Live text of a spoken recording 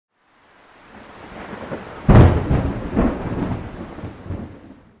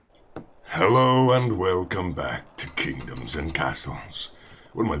Hello and welcome back to Kingdoms and Castles.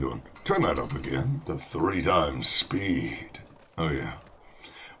 What am I doing? Turn that up again to 3 times speed. Oh yeah.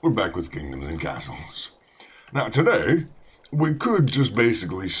 We're back with Kingdoms and Castles. Now today, we could just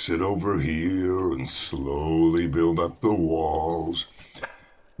basically sit over here and slowly build up the walls.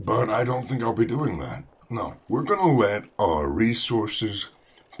 But I don't think I'll be doing that. No, we're gonna let our resources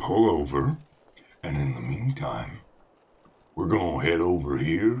pull over. And in the meantime, we're gonna head over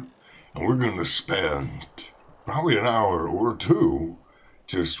here. And we're going to spend probably an hour or 2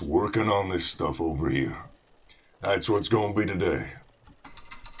 just working on this stuff over here. That's what's going to be today.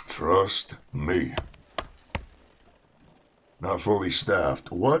 Trust me. Not fully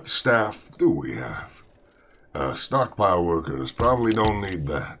staffed. What staff do we have? Stockpile workers. Probably don't need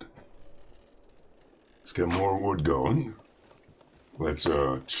that. Let's get more wood going. Let's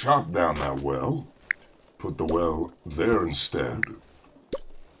chop down that well. Put the well there instead.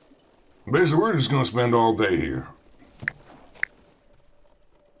 Basically, we're just going to spend all day here.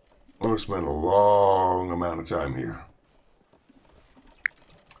 We're going to spend a long amount of time here.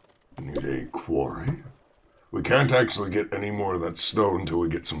 We need a quarry. We can't actually get any more of that stone until we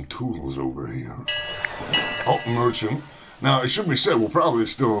get some tools over here. Oh, merchant. Now, it should be said, we'll probably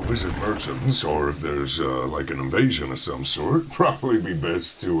still visit merchants, or if there's like an invasion of some sort, probably be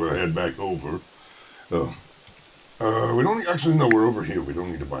best to head back over. We don't actually know we're over here. We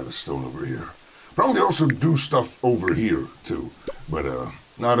don't need to buy the stone over here. Probably also do stuff over here, too. But,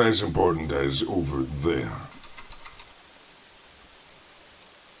 not as important as over there.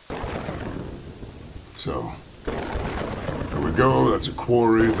 So, there we go. That's a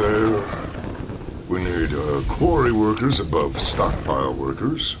quarry there. We need, quarry workers above stockpile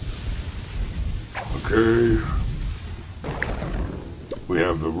workers. Okay. We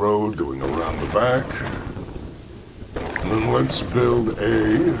have the road going around the back. And then let's build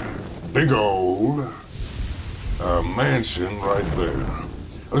a big old mansion right there.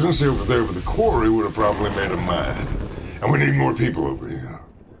 I was going to say over there, but the quarry would have probably made him mad. And we need more people over here.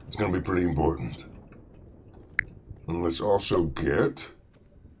 It's going to be pretty important. And let's also get...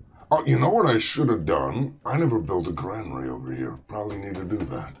 Oh, you know what I should have done? I never built a granary over here. Probably need to do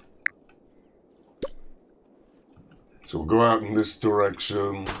that. So we'll go out in this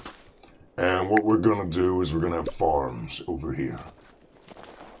direction. And what we're going to do is we're going to have farms over here.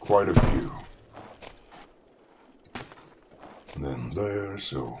 Quite a few. And then there,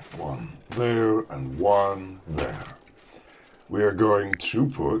 so 1 there and 1 there. We are going to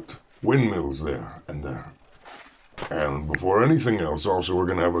put windmills there and there. And before anything else, also we're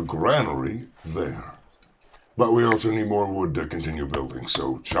going to have a granary there. But we also need more wood to continue building,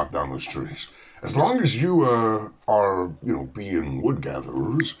 so chop down those trees. As long as you are, being wood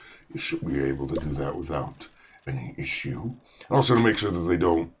gatherers, you should be able to do that without any issue. Also to make sure that they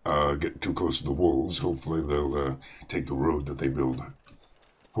don't get too close to the wolves. Hopefully they'll take the road that they build.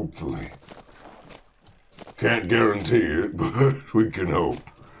 Hopefully. Can't guarantee it, but we can hope.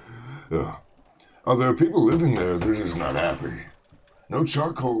 Oh, there are people living there. They're just not happy. No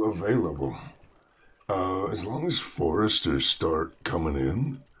charcoal available. As long as foresters start coming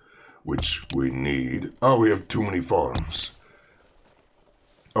in, which we need. Oh, we have too many farms.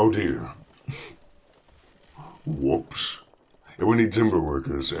 Oh dear. Whoops. Yeah, we need timber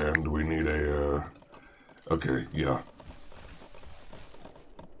workers and we need a, okay, yeah.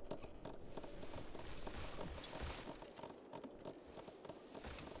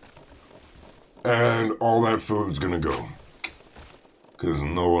 And all that food's gonna go. Because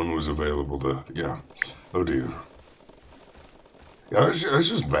no one was available to, yeah. Oh dear. Yeah, that's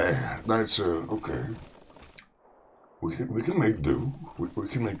just bad. That's, okay. We can make do. We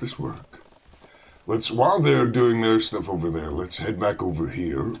can make this work. While they're doing their stuff over there, let's head back over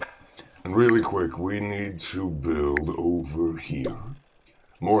here. And really quick, we need to build over here.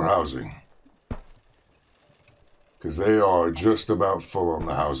 More housing. Because they are just about full on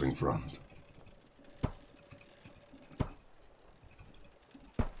the housing front.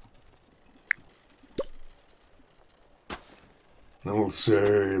 Then we'll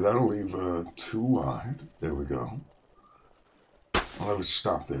say that'll leave 2 wide. There we go. I'll have it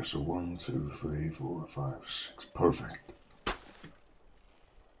stop there. So 1, 2, 3, 4, 5, 6. Perfect.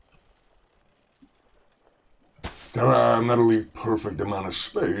 And that'll leave perfect amount of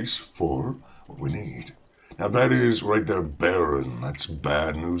space for what we need. Now that is right there barren. That's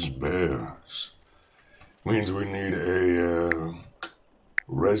bad news bears. Means we need a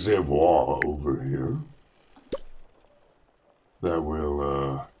reservoir over here. That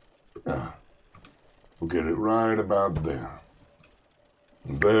will, yeah, we'll get it right about there.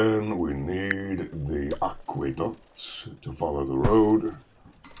 And then we need the aqueducts to follow the road.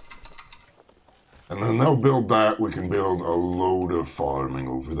 And then they'll build that. We can build a load of farming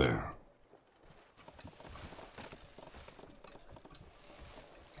over there.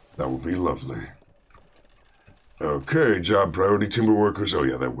 That would be lovely. Okay, job priority, timber workers. Oh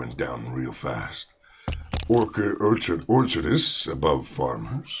yeah, that went down real fast. Orchardists above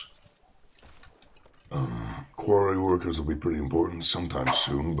farmers. Quarry workers will be pretty important sometime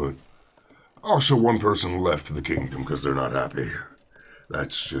soon, but also one person left the kingdom because they're not happy.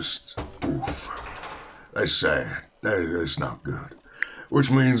 That's just, oof. That's sad. That's not good.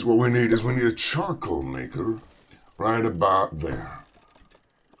 Which means what we need is we need a charcoal maker right about there.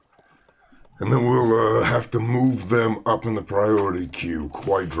 And then we'll have to move them up in the priority queue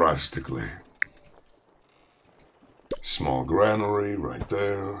quite drastically. Small granary right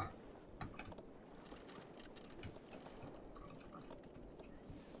there.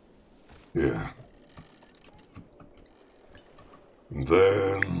 Yeah. And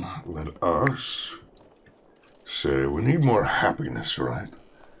then let us say we need more happiness, right?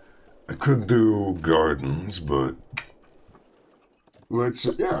 I could do gardens, but let's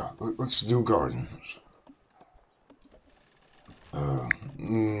do gardens.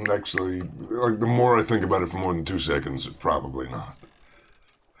 Actually, like the more I think about it for more than 2 seconds, probably not.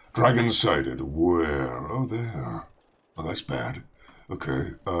 Dragon sighted. Where? Oh, there. Oh, that's bad.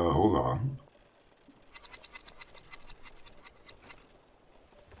 Okay, hold on.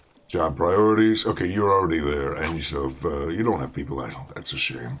 Job priorities. Okay, you're already there, and you don't have people idle. That's a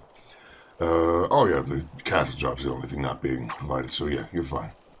shame. Oh yeah, the cattle job's the only thing not being provided, so yeah, you're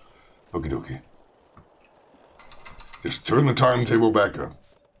fine. Okie dokie. Just turn the timetable back up.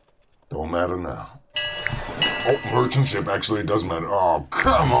 Don't matter now. Oh, merchant ship. Actually, it does matter. Oh,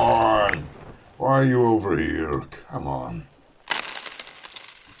 come on! Why are you over here? Come on.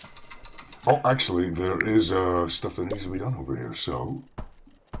 Oh, actually, there is stuff that needs to be done over here, so...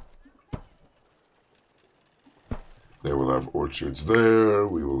 There we'll have orchards there.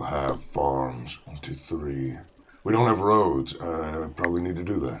 We will have farms. 1, 2, 3. We don't have roads. Probably need to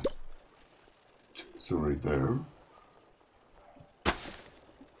do that. 2, 3 there.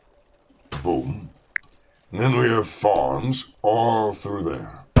 Boom. And then we have farms all through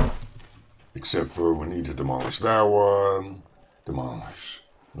there. Except for we need to demolish that one. Demolish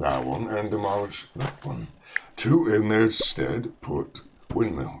that one. And demolish that one. 2 in their stead put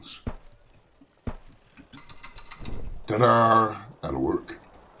windmills. Ta-da! That'll work.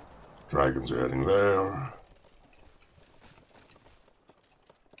 Dragons are heading there.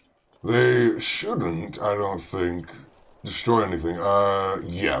 They shouldn't, I don't think, destroy anything.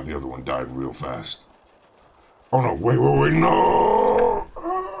 Yeah, the other one died real fast. Oh no, wait, no!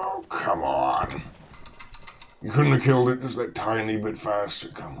 Oh, come on. You couldn't have killed it just that tiny bit faster,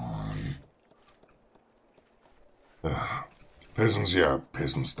 come on. Peasants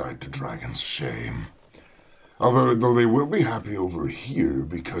died to dragons, shame. Though they will be happy over here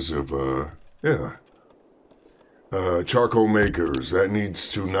because of, charcoal makers. That needs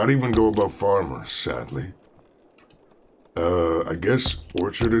to not even go above farmers, sadly. I guess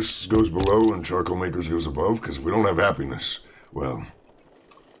orchardists goes below and charcoal makers goes above, because if we don't have happiness, well,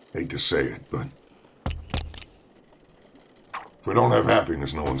 hate to say it, but if we don't have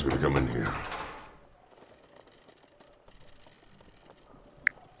happiness, no one's going to come in here.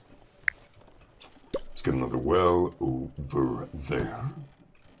 Let's get another well over there.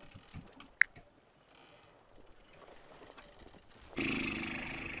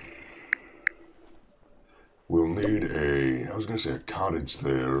 We'll need I was going to say a cottage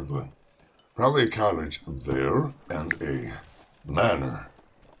there, but probably a cottage there and a manor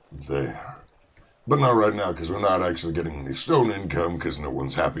there. But not right now, because we're not actually getting any stone income, because no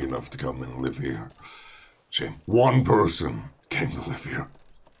one's happy enough to come and live here. Shame. One person came to live here.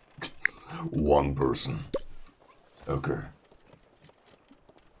 One person. Okay.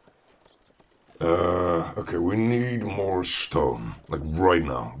 Okay, we need more stone. Like, right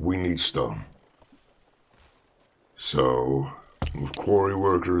now. We need stone. So, move quarry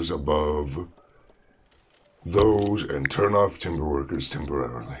workers above those and turn off timber workers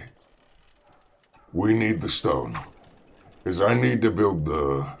temporarily. We need the stone. Because I need to build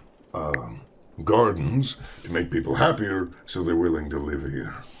the gardens to make people happier so they're willing to live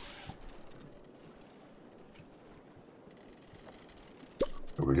here.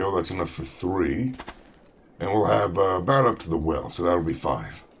 There we go, that's enough for 3. And we'll have about up to the well, so that'll be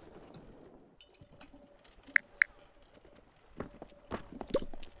 5.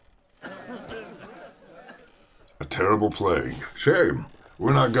 A terrible plague. Shame.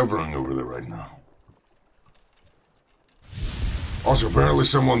 We're not governing over there right now. Also, apparently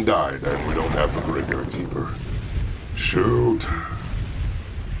someone died, and we don't have a graveyard keeper. Shoot.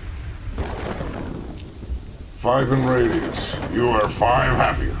 5 in radius. You are 5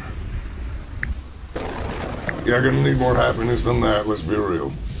 happier. Yeah, gonna need more happiness than that, let's be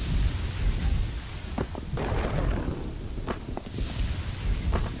real.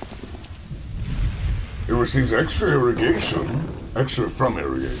 It receives extra irrigation. Extra from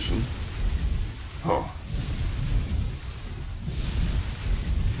irrigation. Huh.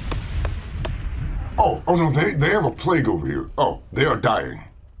 Oh no, they have a plague over here. Oh, they are dying.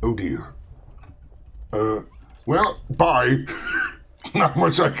 Oh dear. Well, bye. Not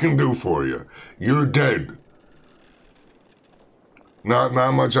much I can do for you. You're dead. Not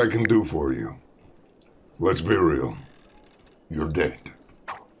much I can do for you. Let's be real. You're dead.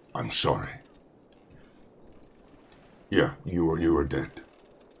 I'm sorry. Yeah, you are dead.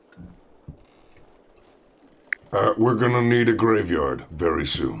 We're gonna need a graveyard very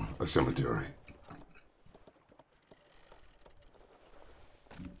soon. A cemetery.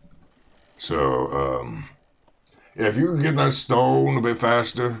 So, yeah, if you can get that stone a bit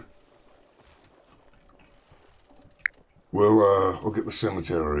faster, we'll get the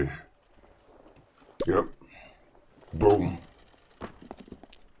cemetery. Yep. Boom.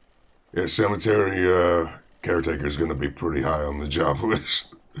 Yeah, cemetery, caretaker's gonna be pretty high on the job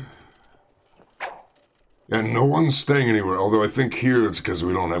list. And no one's staying anywhere, although I think here it's because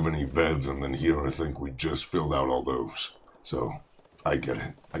we don't have any beds, and then here I think we just filled out all those. So, I get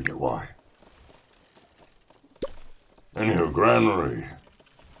it. I get why. Anyhow, granary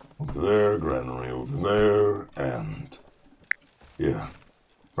over there, and yeah,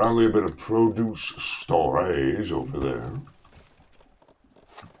 probably a bit of produce storage over there.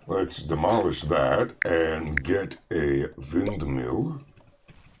 Let's demolish that and get a windmill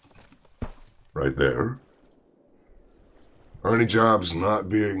right there. Are any jobs not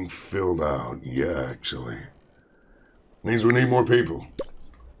being filled out? Yeah, actually. Means we need more people.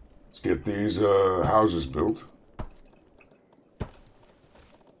 Let's get these houses built.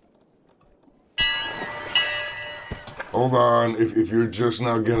 Hold on, if you're just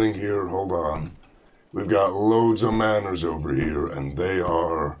now getting here, hold on. We've got loads of manners over here, and they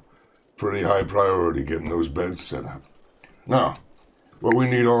are pretty high priority getting those beds set up. Now, what we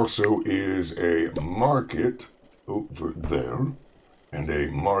need also is a market over there, and a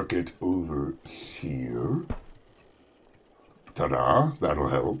market over here. Ta-da, that'll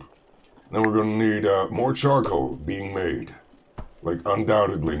help. Then we're going to need more charcoal being made. Like,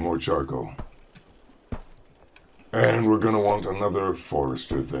 undoubtedly more charcoal. And we're going to want another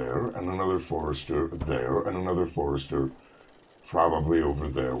forester there, and another forester there, and another forester probably over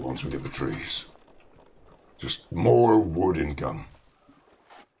there once we get the trees. Just more wood income.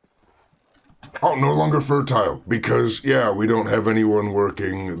 Oh, no longer fertile, because, yeah, we don't have anyone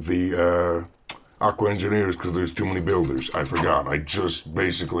working the aqua engineers because there's too many builders. I forgot. I just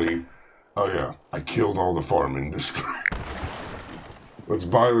basically, oh yeah, I killed all the farm industry. Let's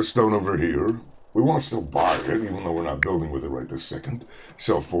buy the stone over here. We want to still buy it, even though we're not building with it right this second.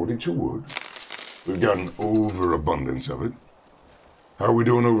 Sell 42 wood. We've got an overabundance of it. How are we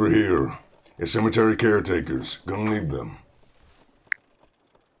doing over here? Yeah, cemetery caretakers. Gonna need them.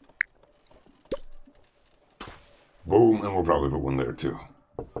 Boom, and we'll probably put one there too.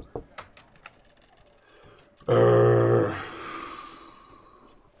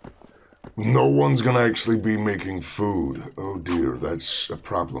 No one's gonna actually be making food. Oh dear, that's a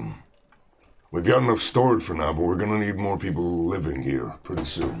problem. We've got enough stored for now, but we're gonna need more people living here pretty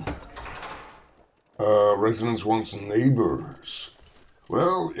soon. Residents wants neighbors.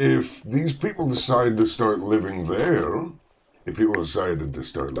 Well, if these people decide to start living there, that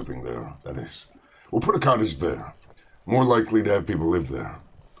is, we'll put a cottage there. More likely to have people live there.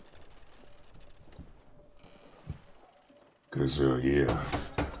 Because, yeah.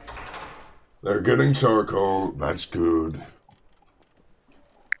 They're getting charcoal. That's good.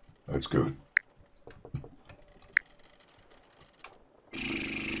 That's good.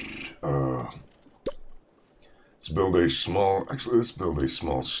 Let's build a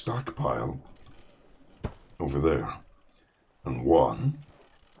small stockpile over there. And one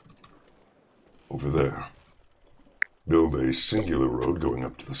over there. Build a singular road going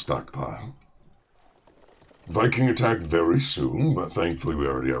up to the stockpile. Viking attack very soon, but thankfully we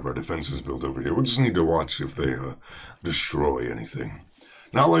already have our defenses built over here. We just need to watch if they destroy anything.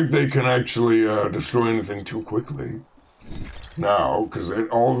 Not like they can actually destroy anything too quickly. Now, because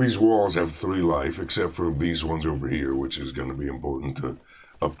all these walls have 3 life, except for these ones over here, which is going to be important to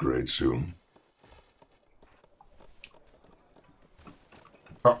upgrade soon.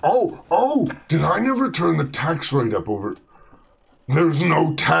 Oh, did I never turn the tax rate up over? There's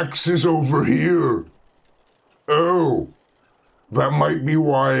no taxes over here. Oh, that might be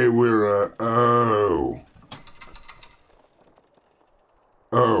why we're, oh.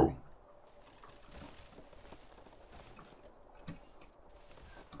 Oh.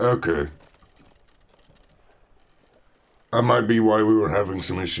 Okay. That might be why we were having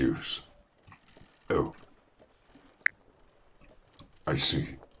some issues. Oh. I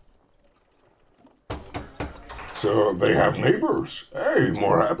see. So they have neighbors. Hey,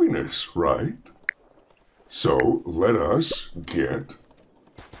 more happiness, right? So let us get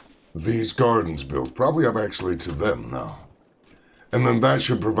these gardens built. Probably up actually to them now. And then that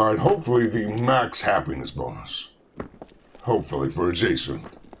should provide, hopefully, the max happiness bonus. Hopefully, for adjacent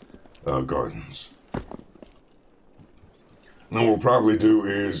gardens. And then what we'll probably do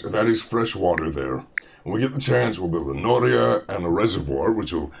is, that is fresh water there. When we get the chance, we'll build a noria and a reservoir,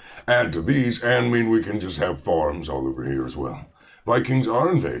 which will add to these, and mean we can just have farms all over here as well. Vikings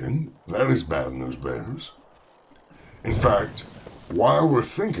are invading. That is bad news, bears. In fact, while we're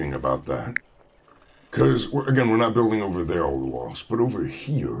thinking about that, because, again, we're not building over there all the walls, but over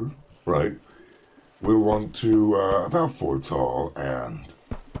here, right, we'll want to, about 4 tall and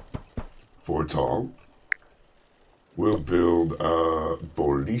 4 tall. We'll build a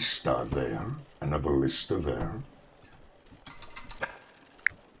ballista there, and a ballista there.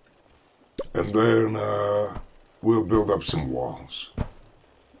 And then, we'll build up some walls.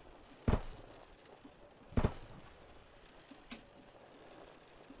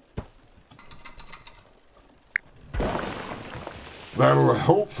 That'll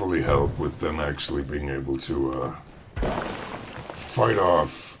hopefully help with them actually being able to fight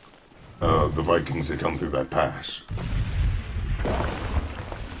off the Vikings that come through that pass.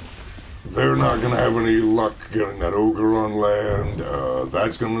 They're not going to have any luck getting that ogre on land.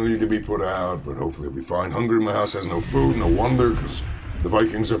 That's going to need to be put out, but hopefully it'll be fine. Hungry, my house has no food, no wonder, because the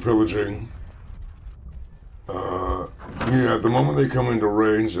Vikings are pillaging. Yeah, at the moment they come into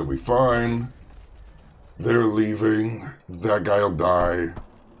range, they'll be fine. They're leaving. That guy'll die.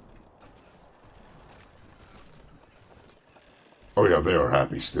 Oh yeah, they are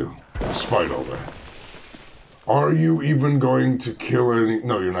happy still, despite all that. Are you even going to kill any...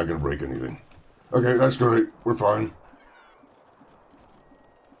 No, you're not going to break anything. Okay, that's great. We're fine.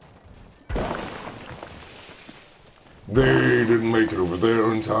 They didn't make it over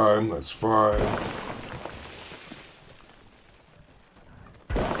there in time. That's fine.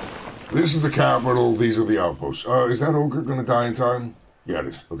 This is the capital. These are the outposts. Is that ogre going to die in time? Yeah, it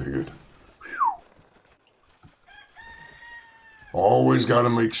is. Okay, good. Whew. Always got to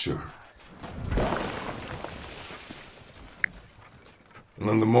make sure. And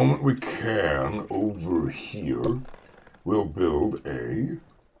then the moment we can, over here, we'll build a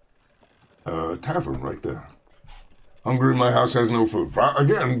tavern right there. Hungry, my house has no food.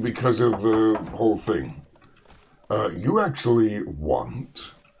 Again, because of the whole thing. You actually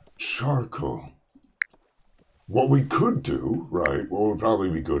want charcoal. What we could do, right, what would probably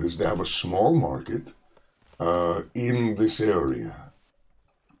be good, is to have a small market in this area.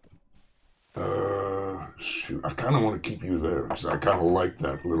 Shoot, I kind of want to keep you there, because I kind of like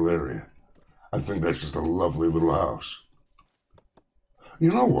that little area. I think that's just a lovely little house.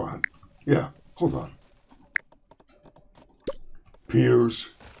 You know what? Yeah, hold on. Piers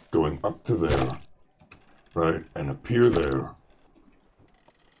going up to there, right, and a pier there.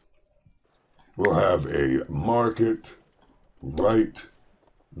 We'll have a market right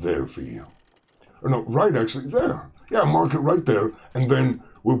there for you. Or no, right actually there. Yeah, market right there, and then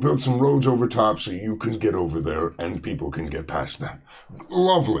we'll build some roads over top so you can get over there and people can get past that.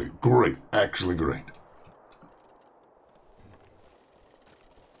 Lovely. Great. Actually great.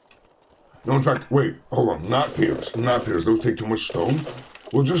 No, in fact, wait. Hold on. Not piers. Not piers. Those take too much stone.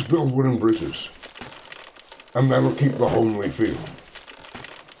 We'll just build wooden bridges. And that'll keep the homely feel.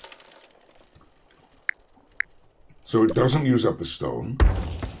 So it doesn't use up the stone.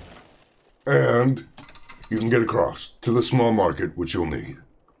 And you can get across to the small market, which you'll need.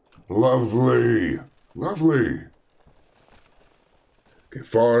 Lovely. Lovely. Okay,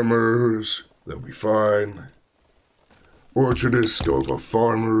 farmers. They'll be fine. Orchardists go above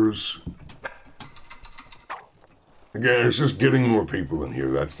farmers. Again, it's just getting more people in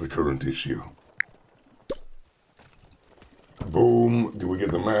here. That's the current issue. Boom. Do we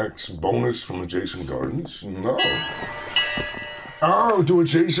get the max bonus from adjacent gardens? No. Oh, do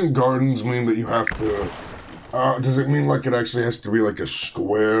adjacent gardens mean that you have to... does it mean like it actually has to be like a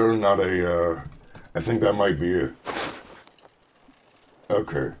square, not a, I think that might be it.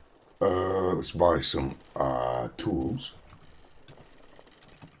 Okay. Let's buy some, tools.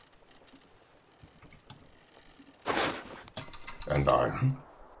 And iron.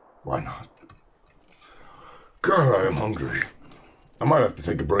 Why not? God, I am hungry. I might have to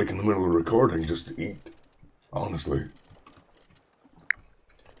take a break in the middle of recording just to eat. Honestly.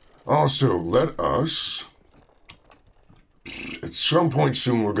 Also, let us... At some point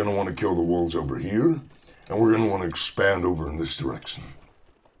soon, we're going to want to kill the wolves over here, and we're going to want to expand over in this direction.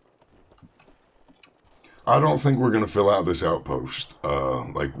 I don't think we're going to fill out this outpost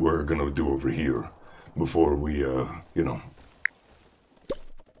like we're going to do over here before we,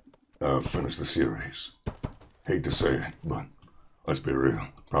 finish the series. Hate to say it, but let's be real,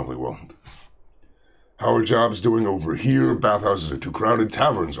 probably won't. How are jobs doing over here? Bathhouses are too crowded,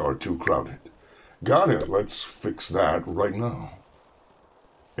 taverns are too crowded. Got it, let's fix that right now.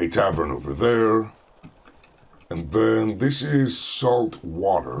 A tavern over there. And then this is salt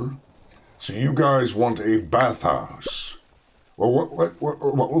water. So you guys want a bathhouse. Well,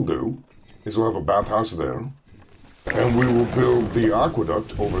 what we'll do is we'll have a bathhouse there. And we will build the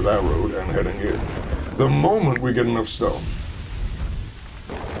aqueduct over that road and heading in. The moment we get enough stone.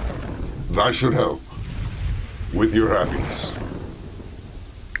 That should help with your happiness.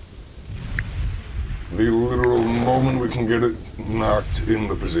 The literal moment we can get it knocked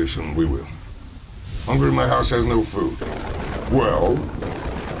into position, we will. Hungry, my house has no food. Well,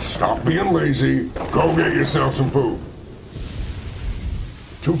 stop being lazy. Go get yourself some food.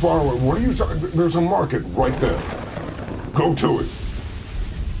 Too far away. What are you talking? There's a market right there. Go to it.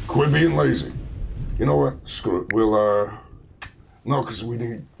 Quit being lazy. You know what? Screw it. We'll, no, because we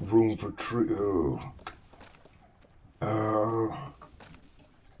need room for tree.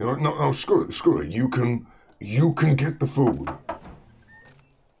 You know, no, screw it. You can get the food.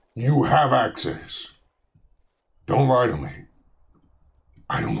 You have access. Don't lie to me.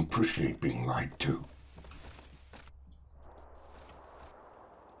 I don't appreciate being lied to.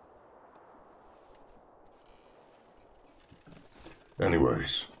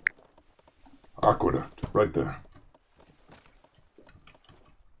 Anyways, aqueduct, right there.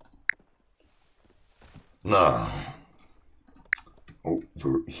 Now,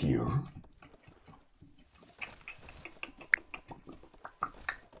 over here.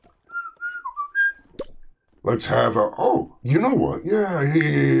 Let's have a, oh, you know what?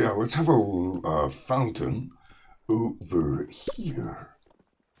 Yeah. Let's have a fountain over here.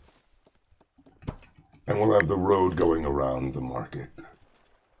 And we'll have the road going around the market.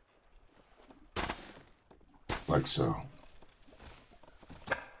 Like so.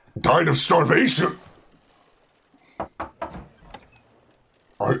 Died of starvation!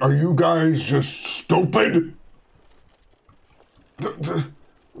 Are you guys just stupid?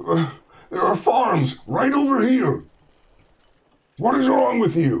 There are farms right over here. What is wrong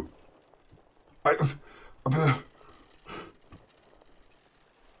with you?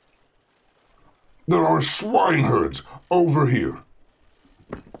 There are swine herds over here.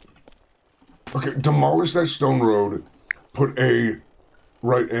 Okay, demolish that stone road. Put a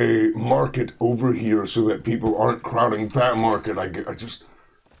market over here so that people aren't crowding that market. I just...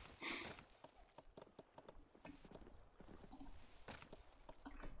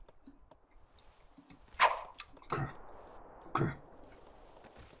 Okay.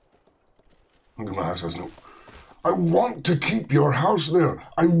 Look at my house has no... I want to keep your house there.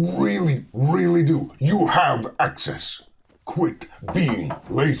 I really, really do. You have access. Quit being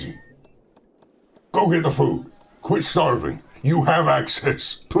lazy. Go get the food. Quit starving. You have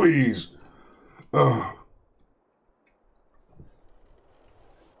access. Please. I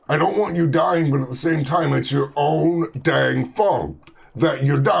don't want you dying, but at the same time, it's your own dang fault that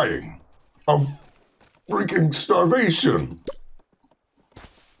you're dying of freaking starvation.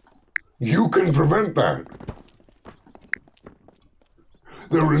 You can prevent that.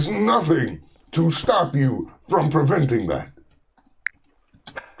 There is nothing to stop you from preventing that.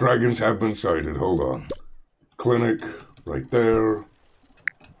 Dragons have been sighted. Hold on. Clinic right there.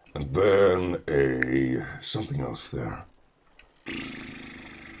 And then something else there.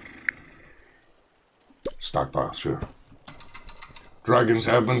 Stockpile, sure. Dragons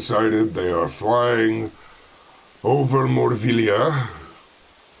have been sighted. They are flying over Morvilia.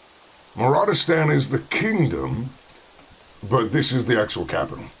 Maraudistan is the kingdom, but this is the actual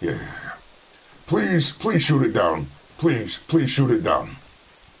capital. Yeah. Please shoot it down. Please shoot it down.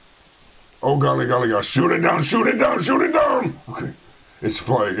 Oh, golly, gosh. Shoot it down. Okay. It's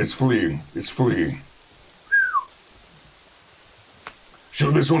fleeing.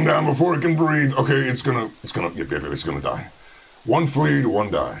 Shoot this one down before it can breathe. Okay, it's gonna die. One fleed, one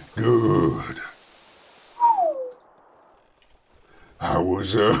died. Good. How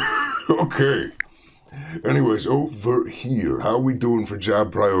was, okay. Anyways, over here, how are we doing for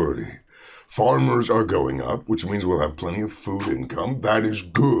job priority? Farmers are going up, which means we'll have plenty of food income. That is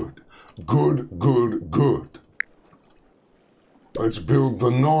good. Good. Let's build the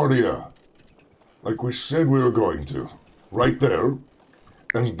Nordia, like we said we were going to. Right there.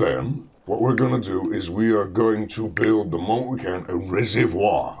 And then, what we're going to do is we are going to build, the moment we can, a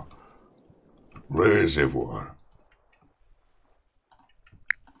reservoir. Reservoir.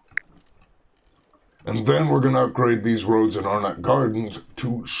 And then we're going to upgrade these roads in Arnott Gardens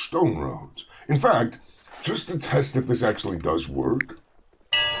to stone roads. In fact, just to test if this actually does work.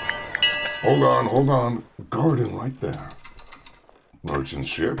 Hold on. Garden right there. Merchant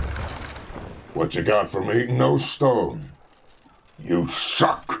ship. What you got for me? No stone. You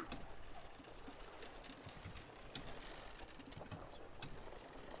suck.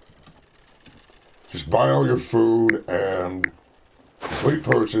 Just buy all your food and complete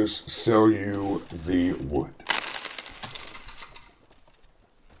purchase, sell you the wood.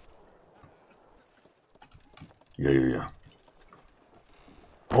 Yeah.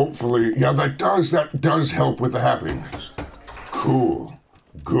 Hopefully, yeah, that does help with the happiness. Cool.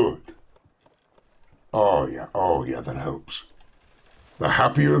 Good. Oh yeah, that helps. The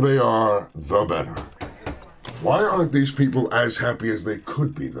happier they are, the better. Why aren't these people as happy as they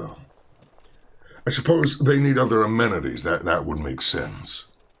could be, though? I suppose they need other amenities. That would make sense.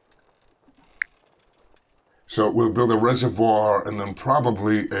 So we'll build a reservoir and then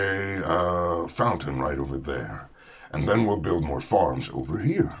probably a fountain right over there. And then we'll build more farms over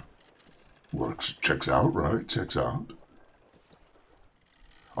here. Works. Checks out, right? Checks out.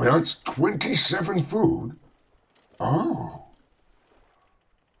 Oh yeah, it's 27 food. Oh.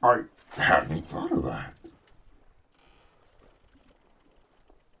 I hadn't thought of that.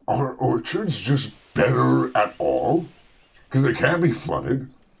 Are orchards just better at all? Because they can't be flooded,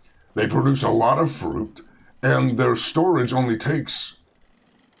 they produce a lot of fruit, and their storage only takes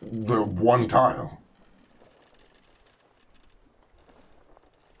the one tile.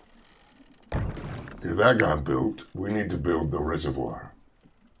 If that got built, we need to build the reservoir.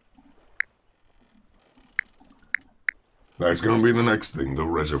 That's going to be the next thing, the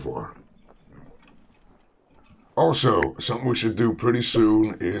reservoir. Also, something we should do pretty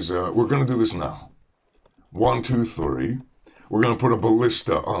soon is, we're going to do this now. 1, 2, 3. We're going to put a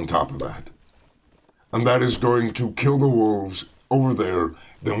ballista on top of that. And that is going to kill the wolves over there.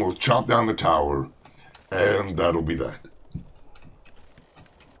 Then we'll chop down the tower, and that'll be that.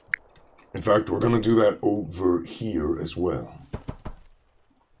 In fact, we're going to do that over here as well.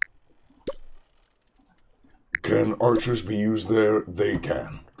 Can archers be used there? They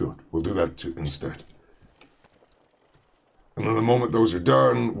can. Good. We'll do that too instead. And then the moment those are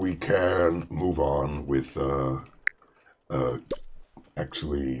done, we can move on with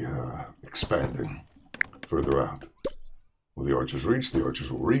actually expanding further out. Will the archers reach? The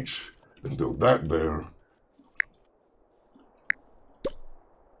archers will reach. Then build that there.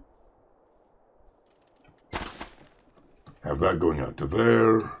 Have that going out to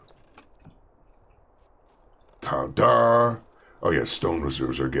there. Ta-da! Oh yeah, stone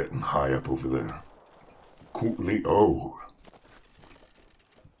reserves are getting high up over there. Coolio.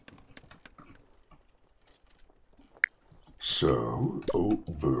 So,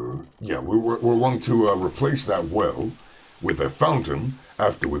 over... Yeah, we're wanting to replace that well with a fountain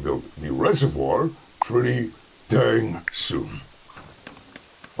after we build the reservoir pretty dang soon.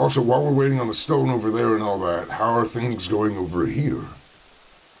 Also, while we're waiting on the stone over there and all that, how are things going over here?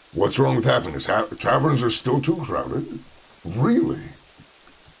 What's wrong with happiness? Taverns are still too crowded? Really?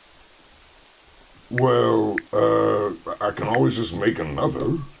 Well, I can always just make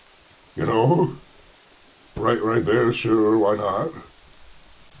another, you know? Right there, sure, why not?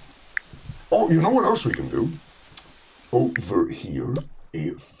 Oh, you know what else we can do? Over here, a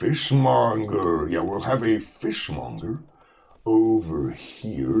fishmonger. Yeah, we'll have a fishmonger over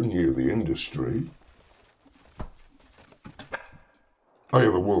here near the industry. Oh yeah,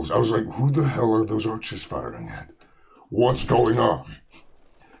 the wolves. I was like, who the hell are those archers firing at? What's going on?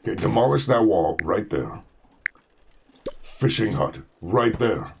 Okay, demolish that wall right there. Fishing hut right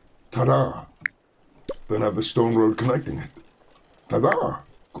there. Ta-da! Then have the stone road connecting it. Ta-da!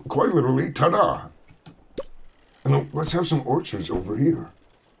 Quite literally, ta-da! And then let's have some orchards over here.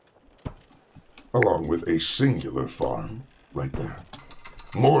 Along with a singular farm right there.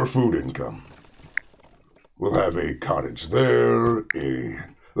 More food income. We'll have a cottage there,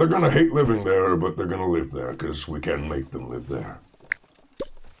 They're gonna hate living there, but they're gonna live there, because we can make them live there.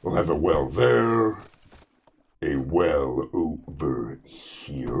 We'll have a well there, a well over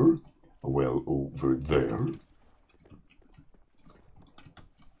here, a well over there,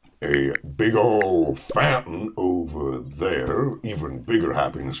 a big old fountain over there, even bigger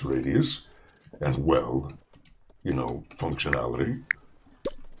happiness radius, and well, you know, functionality.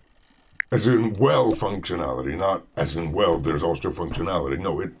 As in well functionality, not as in well there's also functionality.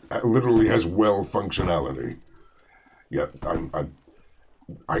 No, it literally has well functionality. Yeah,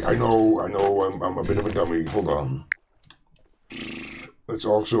 I know, I'm a bit of a dummy. Hold on. Let's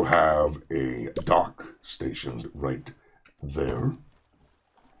also have a dock stationed right there,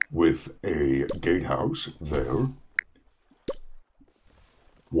 with a gatehouse there,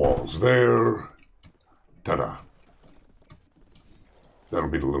 walls there. Ta-da. That'll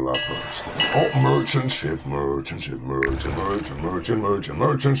be the little outpost. Oh, merchant ship, merchant ship, merchant, merchant, merchant, merchant,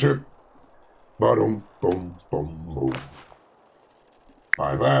 merchant ship. Ba-dum, boom, boom, boom.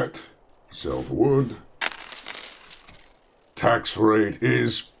 Buy that. Sell the wood. Tax rate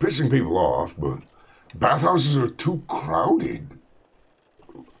is pissing people off, but bathhouses are too crowded.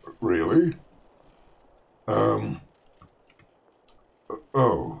 Really?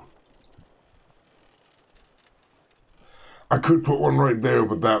 Oh. I could put one right there,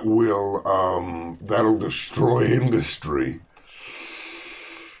 but that will, that'll destroy industry.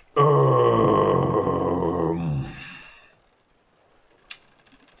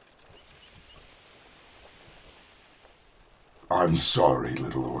 I'm sorry,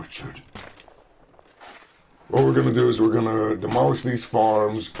 little orchard. What we're gonna do is we're gonna demolish these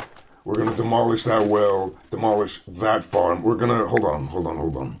farms. We're gonna demolish that well, demolish that farm. We're gonna, hold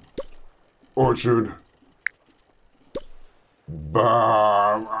on. Orchard.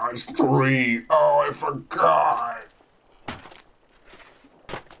 It's 3. Oh, I forgot.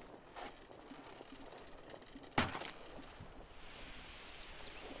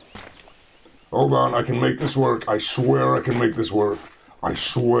 Hold on, I can make this work. I swear I can make this work. I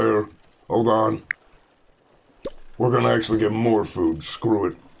swear. Hold on. We're gonna actually get more food. Screw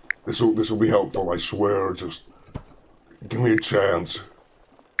it. This'll be helpful, I swear. Just give me a chance.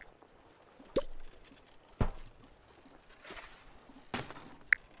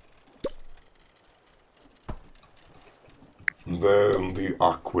 Then the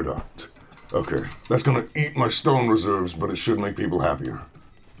aqueduct. Okay, that's gonna eat my stone reserves, but it should make people happier.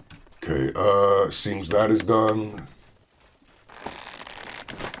 Okay, seems that is done.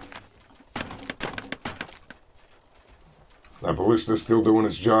 That ballista's still doing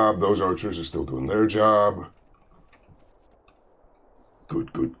its job. Those archers are still doing their job.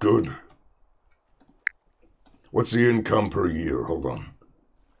 Good, good, good. What's the income per year? Hold on.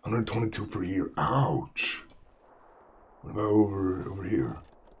 122 per year. Ouch. What about over here?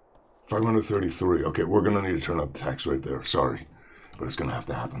 533. Okay, we're gonna need to turn up the tax rate there. Sorry, but it's gonna have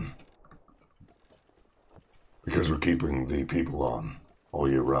to happen. Because we're keeping the people on all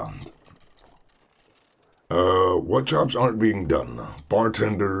year round. What jobs aren't being done?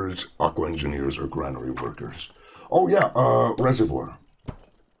 Bartenders, aqua engineers, or granary workers? Oh yeah, reservoir.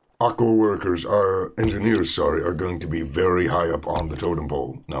 Aqua workers, engineers, are going to be very high up on the totem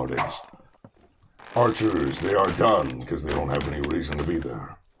pole nowadays. Archers, they are done, because they don't have any reason to be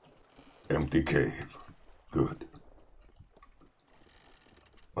there. Empty cave. Good.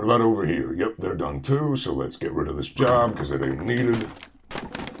 What about over here? Yep, they're done too, so let's get rid of this job, because it ain't needed.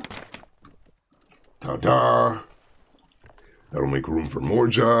 Ta-da! That'll make room for more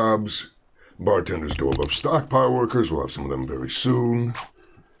jobs. Bartenders go above stockpile workers. We'll have some of them very soon.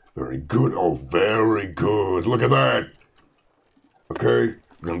 Very good. Oh, very good. Look at that. Okay,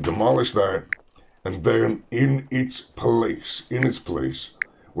 we're going to demolish that. And then in its place,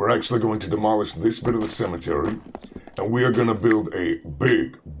 we're actually going to demolish this bit of the cemetery. And we are going to build a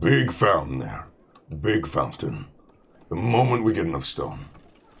big, big fountain there. Big fountain. The moment we get enough stone.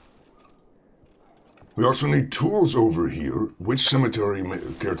 We also need tools over here. Which cemetery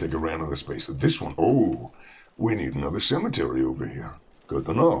caretaker ran out of space? This one. Oh, we need another cemetery over here. Good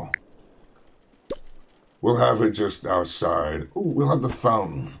to know. We'll have it just outside. Oh, we'll have the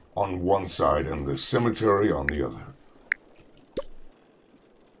fountain on one side and the cemetery on the other.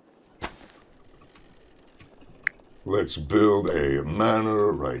 Let's build a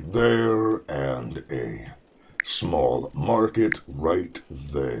manor right there and a small market right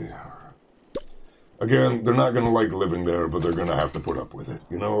there. Again, they're not going to like living there, but they're going to have to put up with it,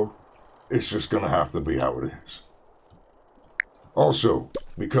 you know? It's just going to have to be how it is. Also,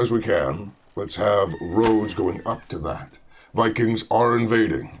 because we can, let's have roads going up to that. Vikings are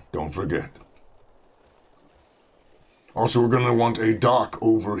invading, don't forget. Also, we're going to want a dock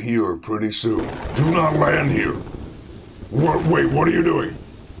over here pretty soon. Do not land here. Wait, what are you doing?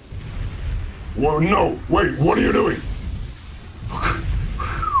 Whoa, no, wait, what are you doing?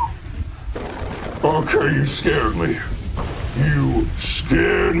 Okay, you scared me. You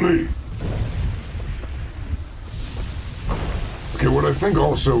scared me. Okay, what I think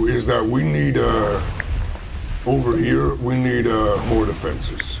also is that we need, over here, we need more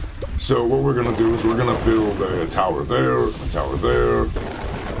defenses. So what we're gonna do is we're gonna build a tower there, a tower there,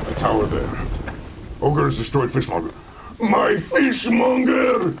 a tower there. Ogres destroyed fishmonger. My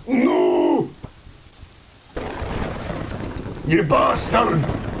fishmonger! No! You bastard!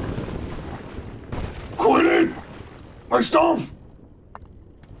 Quit it! My stuff!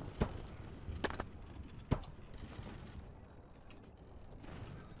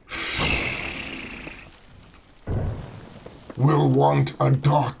 We'll want a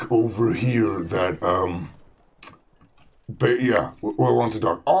dock over here that, yeah, we'll want a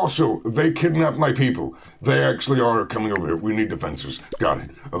dock. Also, they kidnapped my people. They actually are coming over here. We need defenses. Got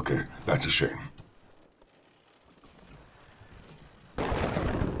it. Okay, that's a shame.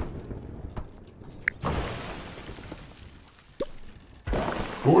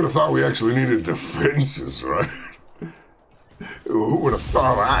 Who would have thought we actually needed defenses, right? Who would have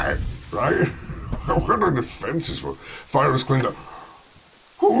thought that, right? What are defenses for? Fire was cleaned up.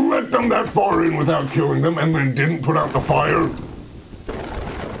 Who let them that far in without killing them and then didn't put out the fire?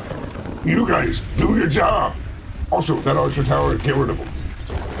 You guys, do your job. Also, that archer tower, get rid of them.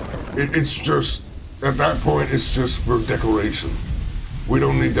 It's just, at that point, it's just for decoration. We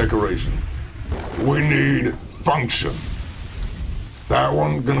don't need decoration. We need function. That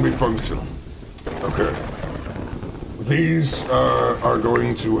one gonna be functional. Okay. These are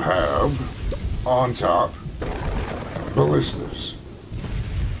going to have, on top, ballistas.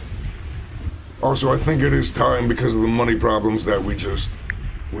 Also, I think it is time, because of the money problems, that we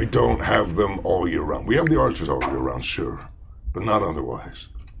don't have them all year round. We have the archers all year round, sure, but not otherwise.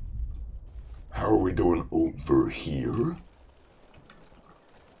 How are we doing over here?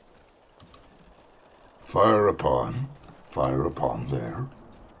 Fire upon there.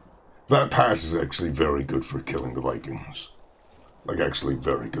 That pass is actually very good for killing the Vikings. Like, actually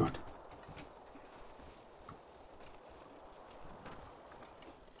very good.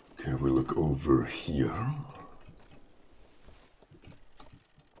 Okay, we look over here.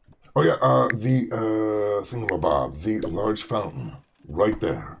 Oh yeah, the thingamabob, the large fountain, right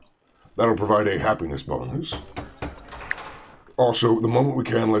there. That'll provide a happiness bonus. Also, the moment we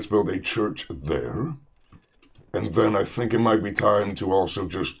can, let's build a church there. And then I think it might be time to also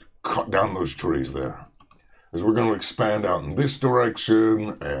just cut down those trees there. As we're going to expand out in this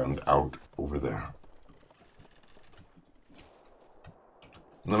direction and out over there.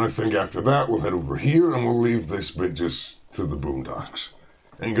 And then I think after that, we'll head over here and we'll leave this bit just to the boondocks.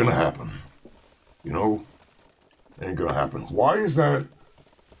 Ain't gonna happen. You know? Ain't gonna happen. Why is that?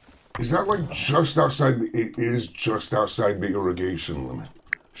 Is that like just outside it is just outside the irrigation limit.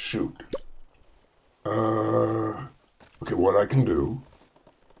 Shoot. Okay, what I can do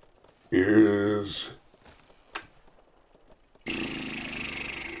is...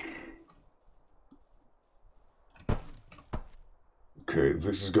 Okay,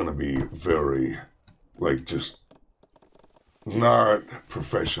 this is gonna be very, like, just not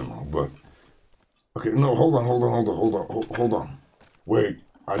professional, but... Okay, no, hold on. Wait,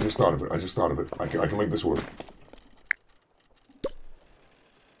 I just thought of it, I can make this work.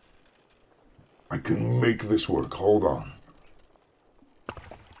 I can make this work, hold on.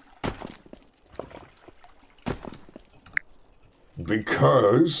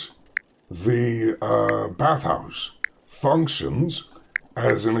 Because the bathhouse functions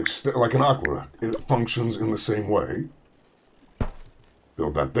as like an aqueduct. It functions in the same way.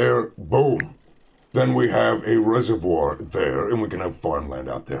 Build that there, boom. Then we have a reservoir there, and we can have farmland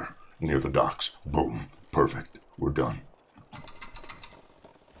out there near the docks. Boom. Perfect. We're done.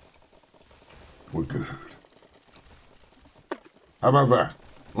 We're good. How about that?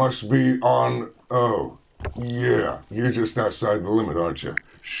 Must be on... Oh, yeah. You're just outside the limit, aren't you?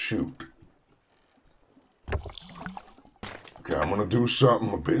 Shoot. Okay, I'm gonna do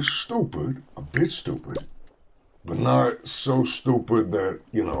something a bit stupid. But not so stupid that,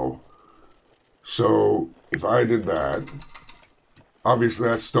 you know... So, if I did that... Obviously,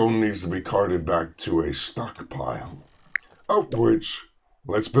 that stone needs to be carted back to a stockpile. Of which...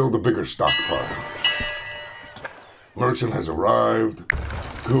 Let's build a bigger stockpile. Merchant has arrived.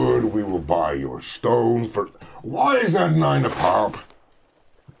 Good, we will buy your stone for... Why is that 9 a pop?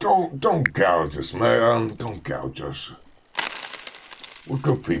 Don't gouge us, man. Don't gouge us. We're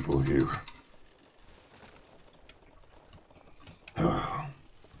good people here.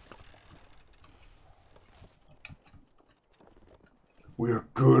 We are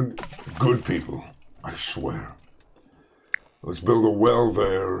good people. I swear. Let's build a well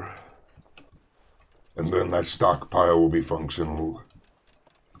there, and then that stockpile will be functional.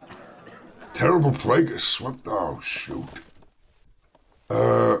 Terrible plague is swept. Oh, shoot.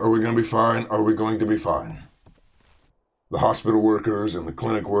 Are we going to be fine? Are we going to be fine? The hospital workers and the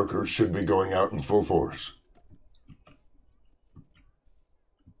clinic workers should be going out in full force.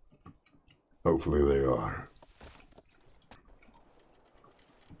 Hopefully they are.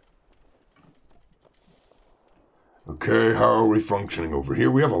 Okay, how are we functioning over here?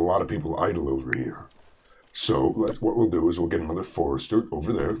 We have a lot of people idle over here. So what we'll do is we'll get another forester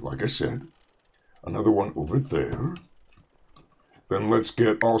over there, like I said. Another one over there. Then let's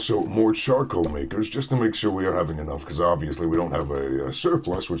get also more charcoal makers, just to make sure we are having enough, because obviously we don't have a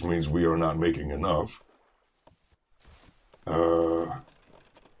surplus, which means we are not making enough. Then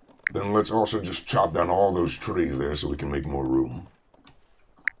let's also just chop down all those trees there so we can make more room.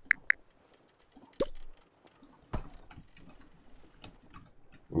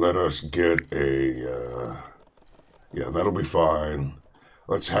 Let us get a, yeah, that'll be fine.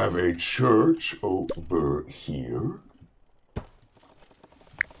 Let's have a church over here.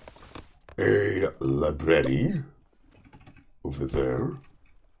 A library over there.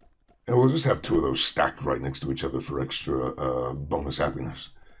 And we'll just have two of those stacked right next to each other for extra bonus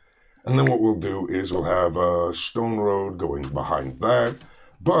happiness. And then what we'll do is we'll have a stone road going behind that.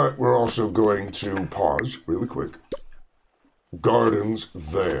 But we're also going to pause really quick. Gardens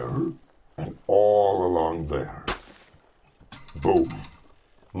there and all along there. Boom.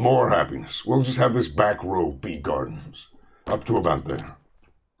 More happiness. We'll just have this back row be gardens. Up to about there.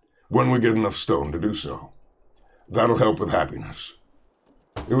 When we get enough stone to do so. That'll help with happiness.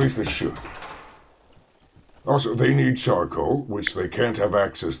 At least it should. Also, they need charcoal, which they can't have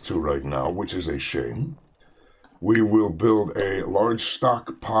access to right now, which is a shame. We will build a large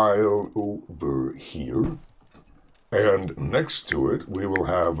stockpile over here. And next to it, we will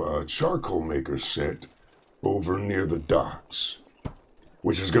have a charcoal maker set over near the docks.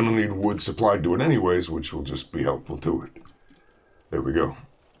 Which is going to need wood supplied to it anyways, which will just be helpful to it. There we go.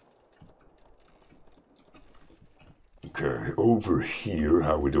 Okay, over here,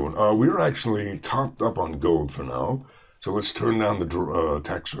 how we doing? We're actually topped up on gold for now. So let's turn down the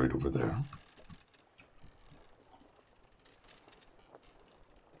tax rate over there.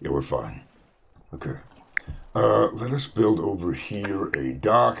 Yeah, we're fine. Okay. Let us build over here a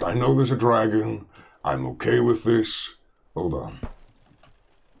dock. I know there's a dragon. I'm okay with this. Hold on.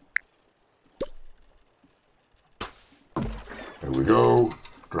 There we go.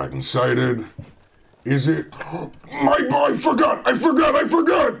 Dragon sighted. Is it? My boy, I forgot!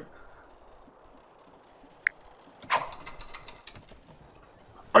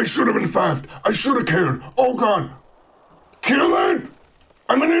 I should have been fast. I should have cared. Oh God. Kill it!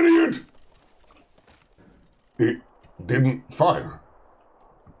 I'm an idiot! It didn't fire.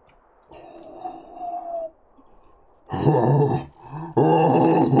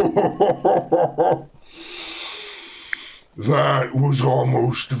 That was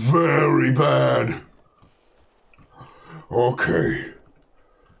almost very bad. Okay.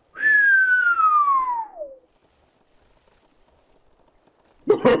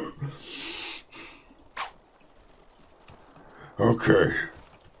 Okay.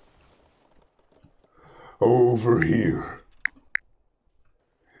 Over here.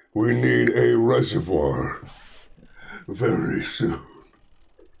 We need a reservoir. Very soon.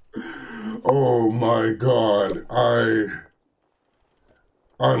 Oh my God.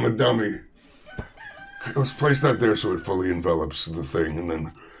 I'm a dummy. Let's place that there so it fully envelops the thing, and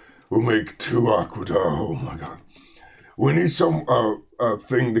then we'll make two aqueducts. Oh my God. We need some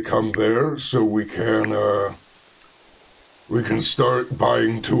thing to come there so we can start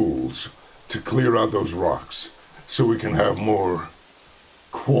buying tools to clear out those rocks so we can have more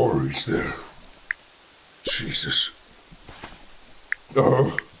quarries there. Jesus.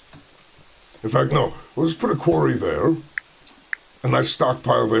 In fact, no. We'll just put a quarry there, and that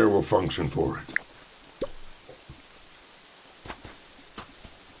stockpile there will function for it.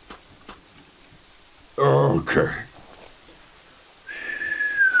 Okay.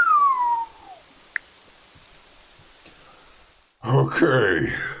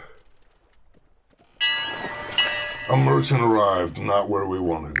 Okay. A merchant arrived, not where we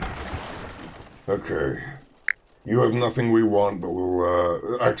wanted. Okay. You have nothing we want, but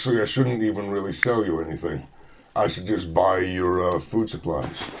we'll, actually, I shouldn't even really sell you anything. I should just buy your, food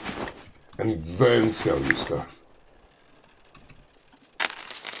supplies. And then sell you stuff.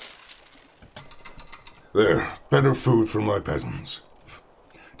 There. Better food for my peasants.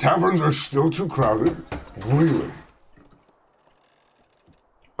 Taverns are still too crowded? Really?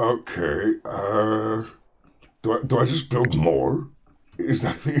 Okay, do I just build more? Is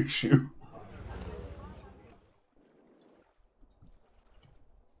that the issue?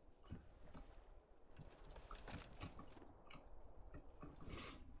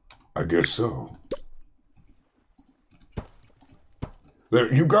 I guess so.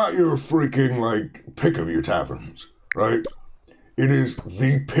 There, you got your freaking, like, pick of your taverns, right? It is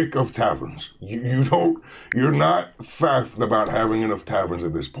the pick of taverns. You're not faffed about having enough taverns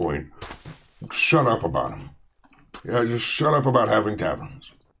at this point. Shut up about them. Yeah, just shut up about having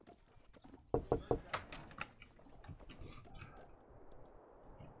taverns.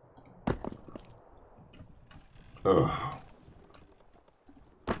 Ugh.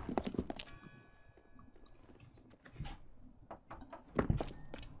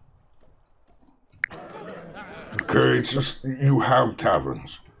 Okay, it's just, you have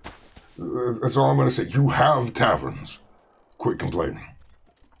taverns. That's all I'm gonna say. You have taverns. Quit complaining.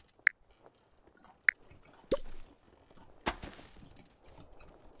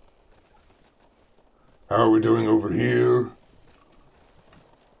 How are we doing over here?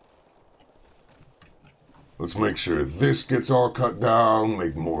 Let's make sure this gets all cut down,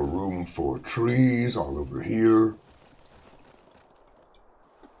 make more room for trees all over here.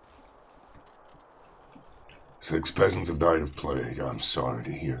 6 peasants have died of plague. I'm sorry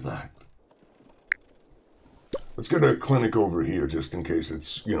to hear that. Let's get a clinic over here just in case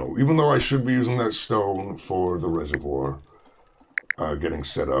it's, you know, even though I should be using that stone for the reservoir getting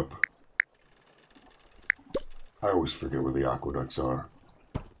set up. I always forget where the aqueducts are.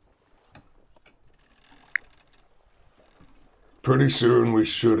 Pretty soon we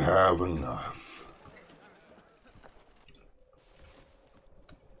should have enough.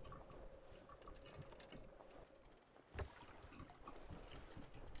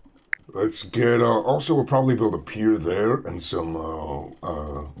 Let's get, also we'll probably build a pier there and some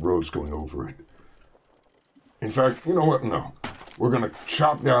roads going over it. In fact, you know what? No. We're going to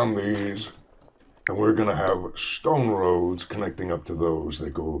chop down these and we're going to have stone roads connecting up to those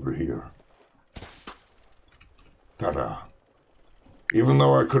that go over here. Ta-da. Even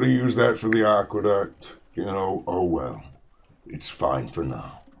though I could have used that for the aqueduct, you know, oh well. It's fine for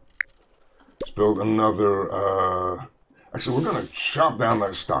now. Let's build another, actually, we're going to chop down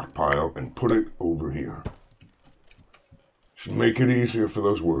that stockpile and put it over here. Should make it easier for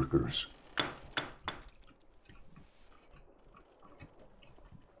those workers.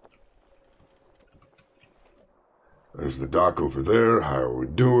 There's the dock over there. How are we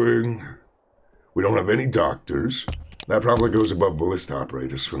doing? We don't have any doctors. That probably goes above ballista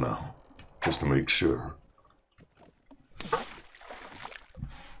operators for now, just to make sure.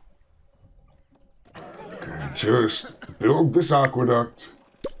 Okay, just build this aqueduct,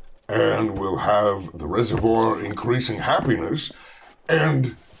 and we'll have the reservoir increasing happiness,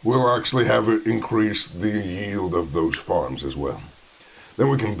 and we'll actually have it increase the yield of those farms as well. Then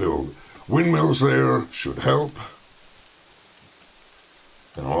we can build windmills there, should help.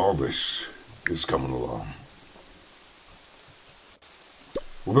 And all this is coming along.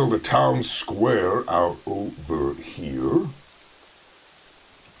 We'll build a town square out over here.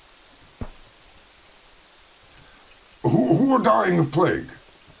 Who are dying of plague?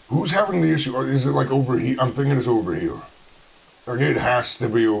 Who's having the issue? Or is it like over here? I'm thinking it's over here. Or it has to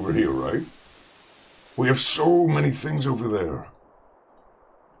be over here, right? We have so many things over there.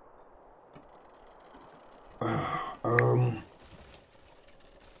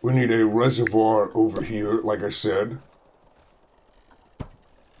 We need a reservoir over here, like I said.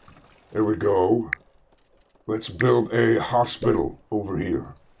 There we go. Let's build a hospital over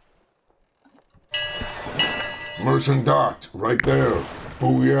here. Merchant docked, right there.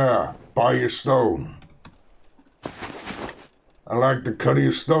 Booyah, buy your stone. I like the cut of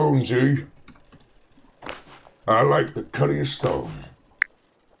your stone, G. I like the cut of your stone.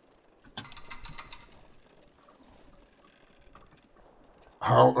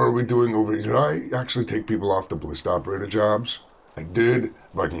 How are we doing over here? Did I actually take people off the ballista operator jobs? I did.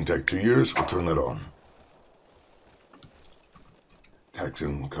 If I can take 2 years, we'll turn that on. Tax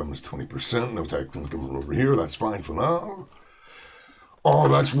income is 20%. No tax income over here. That's fine for now. Oh,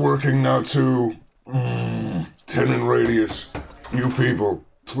 that's working now too. 10 in radius. You people,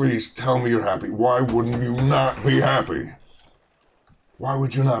 please tell me you're happy. Why wouldn't you not be happy? Why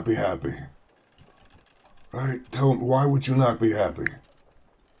would you not be happy? Right? Tell me, why would you not be happy?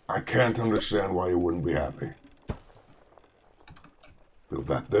 I can't understand why you wouldn't be happy. Build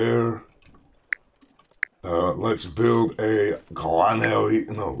that there. Let's build a granary.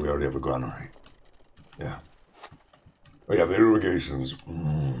 No, we already have a granary. Yeah. Oh yeah, the irrigations.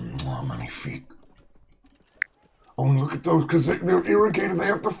 How many feet? Oh, and look at those, because they're irrigated. They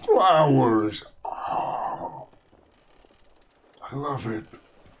have the flowers. Oh, I love it.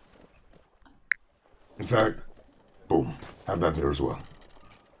 In fact, boom, have that there as well.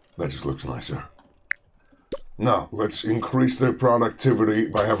 That just looks nicer. Now, let's increase their productivity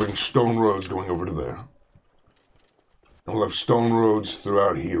by having stone roads going over to there. And we'll have stone roads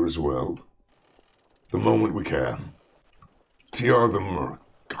throughout here as well. The moment we can. TR the Mer...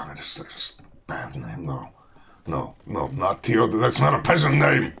 God, that is such a bad name, though. No, not TR... That's not a peasant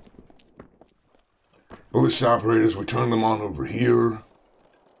name! Militia operators, we turned them on over here.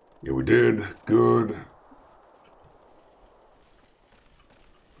 Yeah, we did. Good.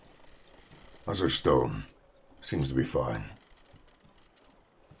 How's our stone? Seems to be fine.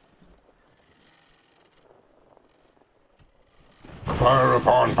 Fire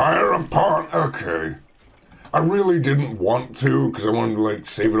upon, fire upon. Okay. I really didn't want to, because I wanted to, like,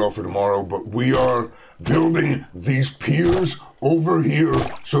 save it all for tomorrow, but we are building these piers over here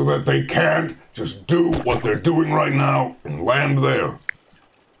so that they can't just do what they're doing right now and land there.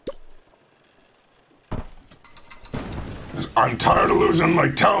 I'm tired of losing my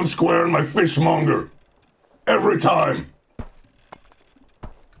town square and my fishmonger. Every time.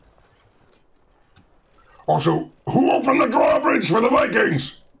 Also, who opened the drawbridge for the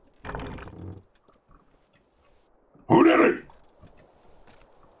Vikings? Who did it?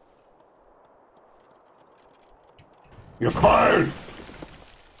 You're fired.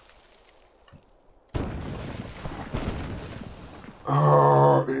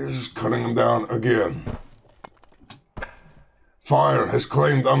 Oh, he's cutting him down again. Fire has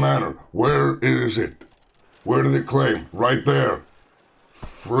claimed a manor. Where is it? Where did it claim? Right there.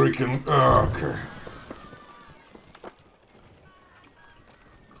 Freaking... okay.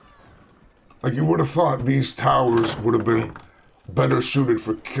 Like, you would have thought these towers would have been better suited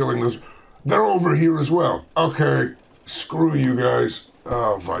for killing those. They're over here as well. Okay, screw you guys.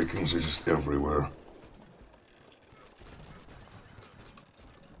 Oh, Vikings are just everywhere.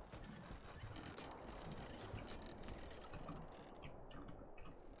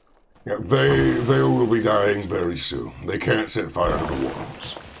 Yeah, they will be dying very soon. They can't set fire to the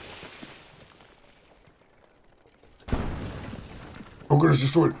walls. Ogre is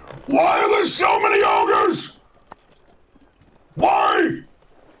destroyed. Why are there so many ogres? Why?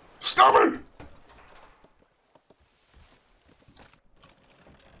 Stop it!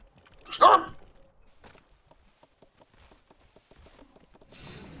 Stop!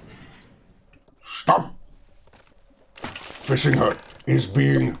 Stop! Fishing hut is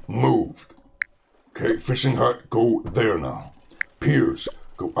being moved. Okay, fishing hut, go there now. Piers,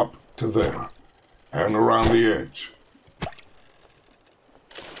 go up to there. And around the edge.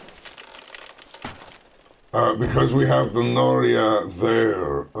 Because we have the Noria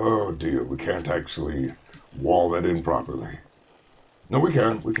there, oh dear, we can't actually wall that in properly. No, we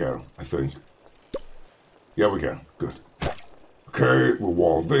can, I think. Yeah, we can, good. Okay, we'll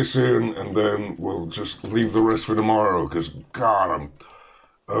wall this in, and then we'll just leave the rest for tomorrow, because, God,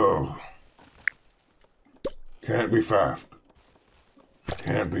 oh. Can't be fast.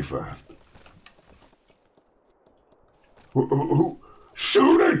 Can't be fast. Who?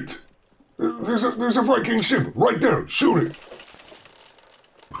 Shoot it! There's a Viking ship right there. Shoot it.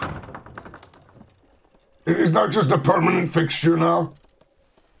 Is that just a permanent fixture now?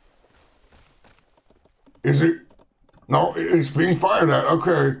 Is it? No, it's being fired at.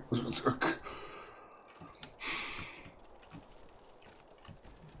 Okay.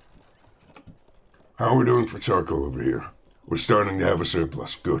 How are we doing for charcoal over here? We're starting to have a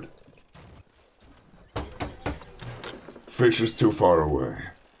surplus. Good. Fish is too far away.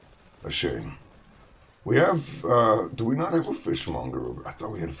 A shame. We have, do we not have a fishmonger over? I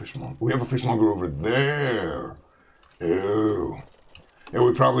thought we had a fishmonger. We have a fishmonger over there. Ew. Yeah,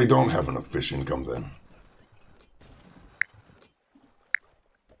 we probably don't have enough fish income then.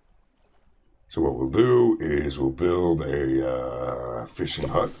 So what we'll do is we'll build a fishing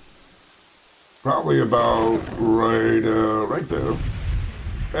hut. Probably about right there.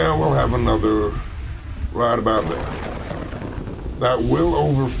 And we'll have another right about there. That will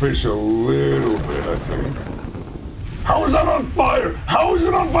overfish a little bit, I think. How is that on fire? How is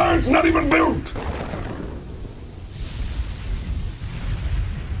it on fire? It's not even built!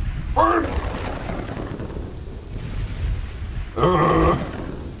 Burn!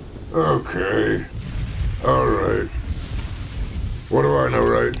 Okay. Alright. What do I know,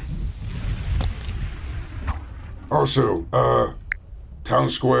 right? Also, town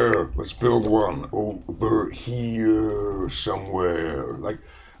square, let's build one over here somewhere. Like,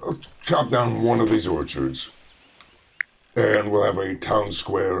 I'll chop down one of these orchards. And we'll have a town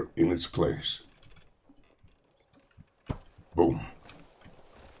square in its place. Boom.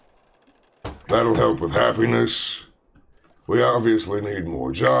 That'll help with happiness. We obviously need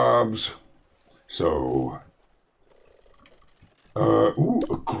more jobs. So, ooh,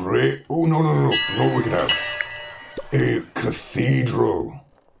 a great, oh, no, we can have a cathedral.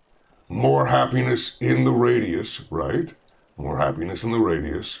 More happiness in the radius, right? More happiness in the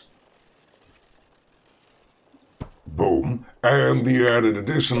radius. Boom. And the added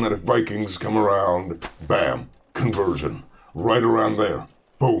addition that if Vikings come around, bam, conversion. Right around there.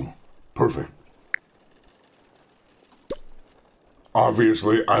 Boom. Perfect.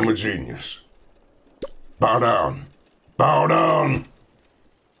 Obviously, I'm a genius. Bow down. Bow down!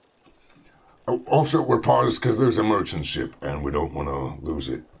 Oh, also, we're paused because there's a merchant ship and we don't want to lose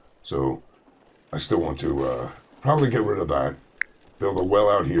it. So, I still want to probably get rid of that. Build a well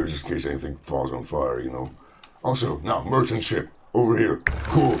out here just in case anything falls on fire, you know. Also, now, merchant ship, over here.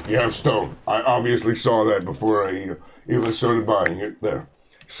 Cool, you have stone. I obviously saw that before I even started buying it. There.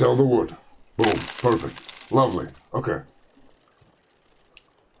 Sell the wood. Boom, perfect. Lovely. Okay.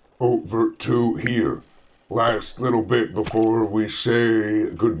 Over to here. Last little bit before we say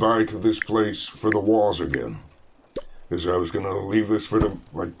goodbye to this place for the walls again. Because I was going to leave this for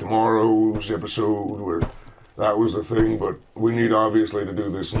tomorrow's episode where that was the thing, but we need obviously to do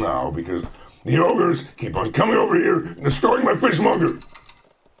this now because the ogres keep on coming over here and destroying my fishmonger.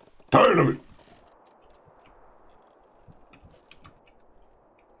 Tired of it.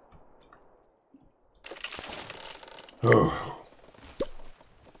 Oh.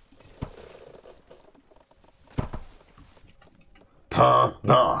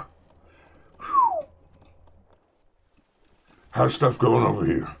 Ta-da. How's stuff going over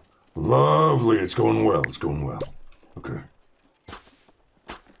here? Lovely. It's going well. It's going well. Okay.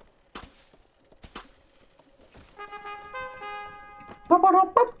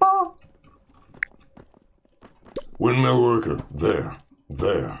 Windmill worker. There.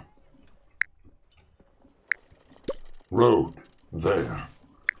 There. Road. There.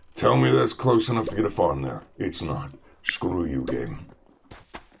 Tell me that's close enough to get a farm there. It's not. Screw you, game.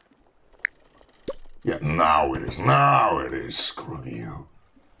 Yeah, now it is. Now it is. Screw you.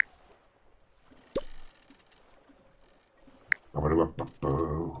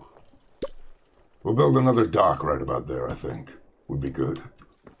 We'll build another dock right about there, I think. Would be good.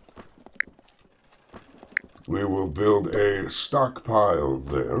 We will build a stockpile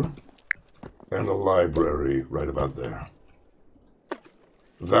there. And a library right about there.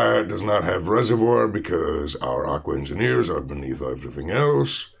 That does not have reservoir because our aqua engineers are beneath everything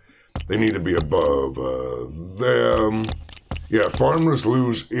else. They need to be above them. Yeah, farmers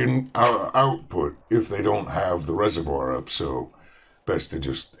lose in output if they don't have the reservoir up, so best to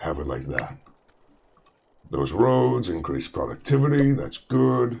just have it like that. Those roads increase productivity, that's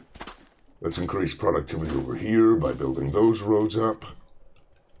good. Let's increase productivity over here by building those roads up.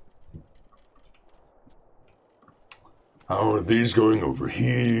 How are these going over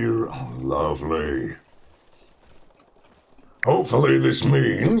here? Oh, lovely. Hopefully this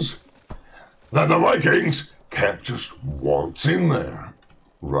means that the Vikings can't just waltz in there.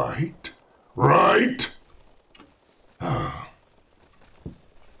 Right? Right?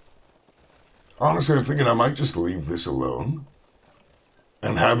 Honestly, I'm thinking I might just leave this alone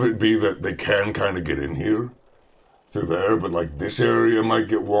and have it be that they can kind of get in here through there, but like this area might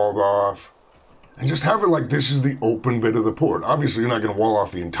get walled off. And just have it like this is the open bit of the port. Obviously, you're not going to wall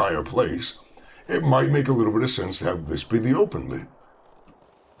off the entire place. It might make a little bit of sense to have this be the open bit.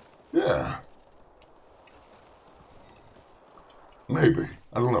 Yeah. Maybe.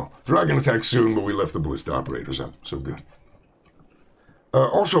 I don't know. Dragon attack soon, but we left the ballista operators up. So good.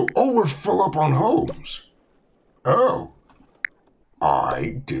 Also, we're full up on homes. Oh.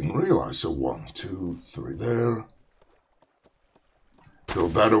 I didn't realize. So 1, 2, 3 there.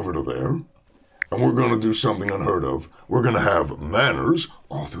 Build that over to there. And we're going to do something unheard of. We're going to have manors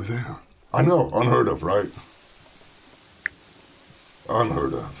all through there. I know, unheard of, right?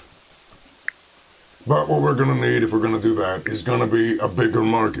 Unheard of. But what we're going to need, if we're going to do that, is going to be a bigger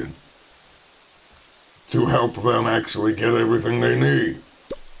market. To help them actually get everything they need.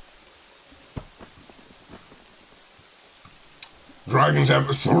 Dragons have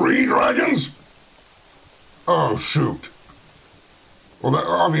 3 dragons? Oh, shoot. Well,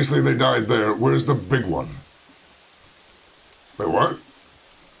 obviously they died there. Where's the big one? Wait, what?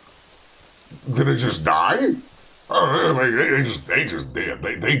 Did it just die? Oh, they just did.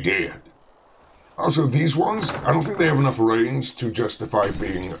 They did. Also, these ones, I don't think they have enough range to justify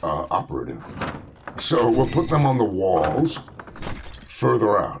being operative. So we'll put them on the walls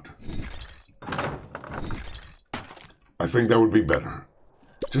further out. I think that would be better.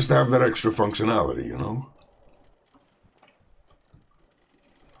 Just to have that extra functionality, you know?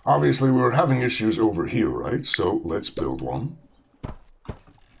 Obviously, we're having issues over here, right? So let's build one.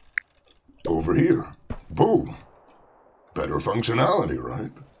 Over here. Boom. Better functionality,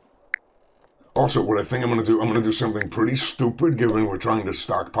 right? Also, what I think I'm going to do something pretty stupid, given we're trying to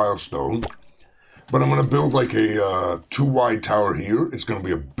stockpile stone. But I'm going to build like a 2-wide tower here. It's going to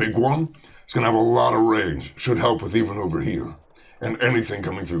be a big one. It's going to have a lot of range. Should help with even over here. And anything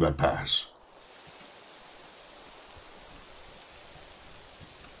coming through that pass.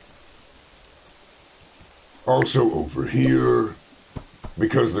 Also over here,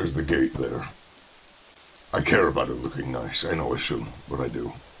 Because there's the gate there. I care about it looking nice. I know I shouldn't, but I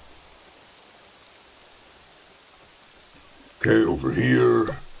do. Okay, over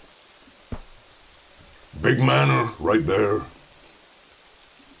here. Big manor right there.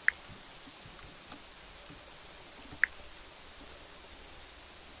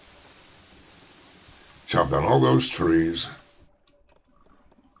 Chop down all those trees.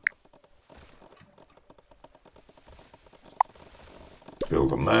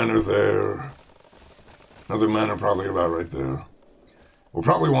 Build a manor there. Another manor probably about right there. We'll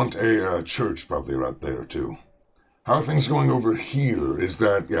probably want a church probably right there too. How are things going over here? Is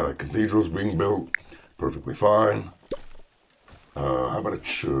that, yeah, the cathedral's being built. Perfectly fine. How about a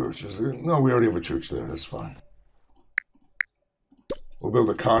church? Is there? No, we already have a church there. That's fine. We'll build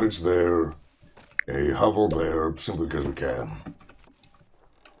a cottage there. A hovel there, simply because we can.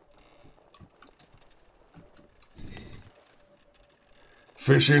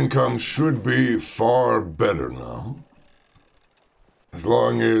 Fish income should be far better now. As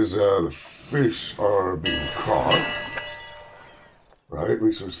long as the fish are being caught. Right,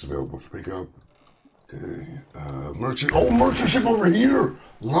 resources available for pickup. Okay, merchant. Oh, merchant ship over here!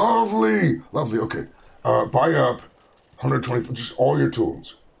 Lovely! Lovely, okay. Buy up 120, just all your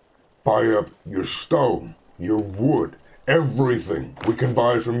tools. Buy up your stone, your wood, everything we can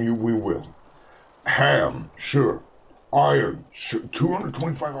buy from you, we will. Ham, sure. Iron, sure.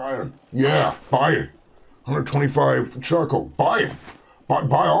 225 iron. Yeah, buy it. 125 charcoal, buy it.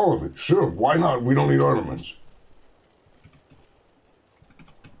 Buy all of it, sure. Why not? We don't need ornaments.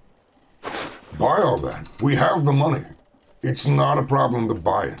 Buy all that. We have the money. It's not a problem to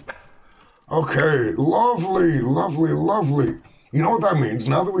buy it. Okay, lovely, lovely, lovely. You know what that means?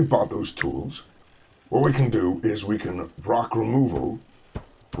 Now that we've bought those tools, what we can do is we can rock removal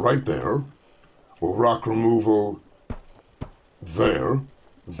right there, or rock removal there,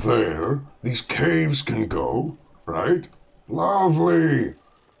 there. These caves can go, right? Lovely.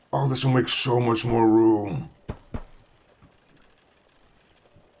 Oh, this will make so much more room.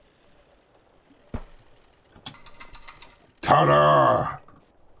 Ta-da!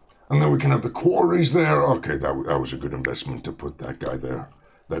 And then we can have the quarries there. Okay, that was a good investment to put that guy there.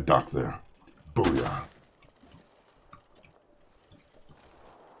 That dock there. Booyah.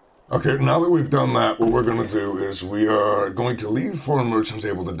 Okay, now that we've done that, what we're going to do is we are going to leave foreign merchants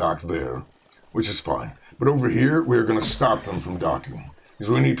able to dock there, which is fine. But over here, we're going to stop them from docking. Because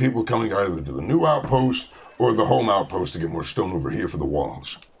we need people coming either to the new outpost or the home outpost to get more stone over here for the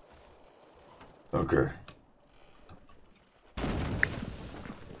walls. Okay.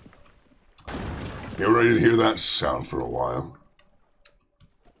 Get ready to hear that sound for a while.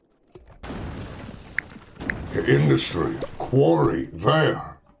 Okay, industry, quarry,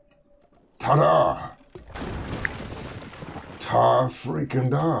 there. Ta-da!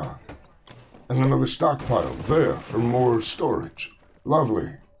 Ta-freaking-da. And another stockpile there for more storage.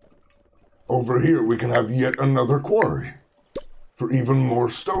 Lovely. Over here we can have yet another quarry for even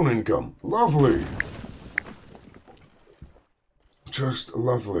more stone income. Lovely. Just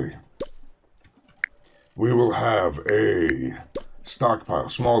lovely. We will have a stockpile,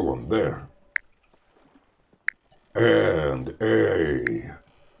 small one, there. And a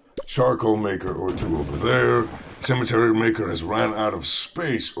charcoal maker or two over there. Cemetery maker has ran out of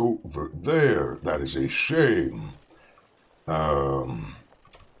space over there. That is a shame.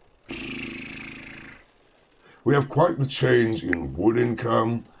 We have quite the change in wood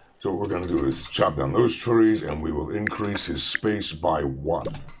income. So what we're going to do is chop down those trees and we will increase his space by 1.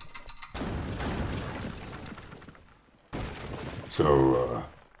 So,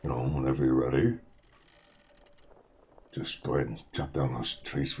 you know, whenever you're ready, just go ahead and chop down those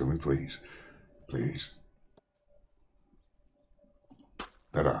trees for me, please. Please.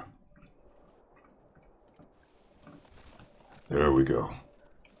 Ta-da. There we go.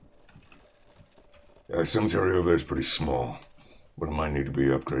 Yeah, the cemetery over there is pretty small, but it might need to be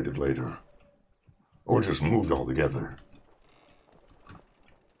upgraded later. Or just moved altogether.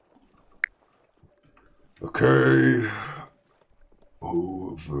 Okay.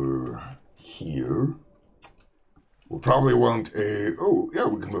 Over here. We'll probably want a... Oh, yeah,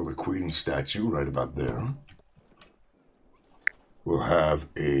 we can build a queen statue right about there. We'll have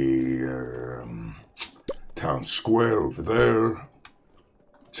a town square over there.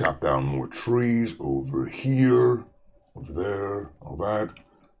 Chop down more trees over here. Over there. All that.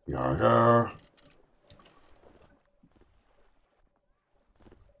 Yeah, yeah.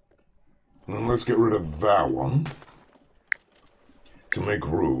 And then let's get rid of that one to make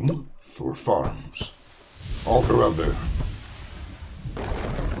room for farms. All throughout there.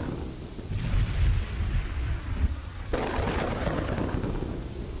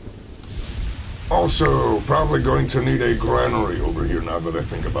 Also, probably going to need a granary over here now that I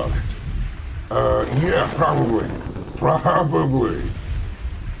think about it. Yeah, probably. Probably.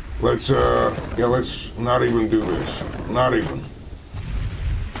 Let's not even do this. Not even.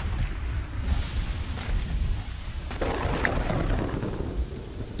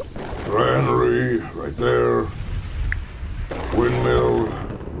 Granary, right there. Windmill,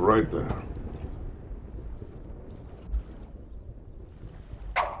 right there.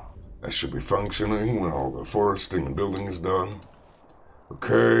 That should be functioning when all the foresting and building is done.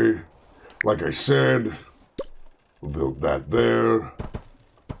 Okay, like I said, we'll build that there.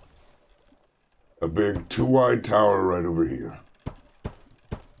 A big 2-wide tower right over here.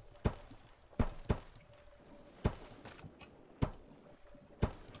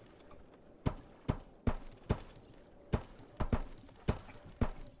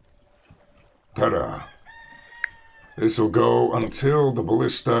 Ta-da! This will go until the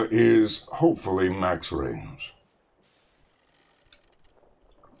ballista is hopefully max range.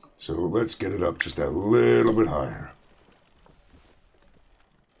 So let's get it up just a little bit higher.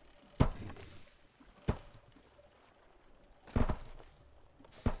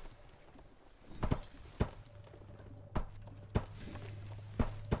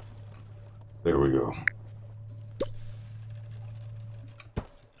 There we go.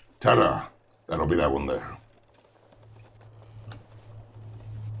 Ta-da! That'll be that one there.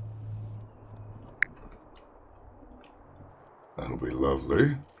 That'll be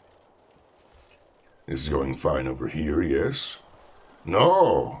lovely. This is going fine over here, yes?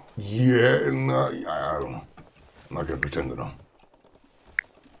 No! Yeah, no, I don't know. I'm not gonna pretend to know.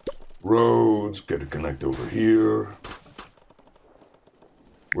 Roads, get to connect over here.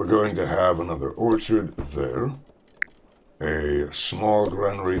 We're going to have another orchard there. A small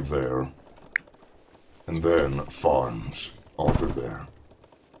granary there. And then farms, all through there.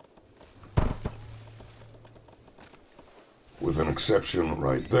 With an exception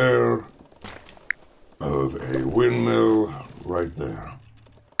right there of a windmill right there.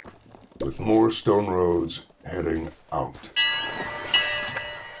 With more stone roads heading out.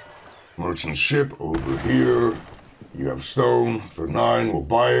 Merchant ship over here. You have stone for 9, we'll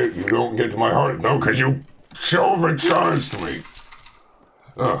buy it. You don't get to my heart though, because you overcharged me.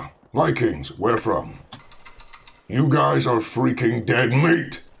 Vikings, where from? You guys are freaking dead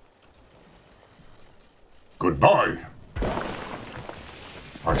meat. Goodbye.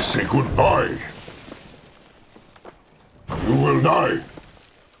 I say goodbye. You will die.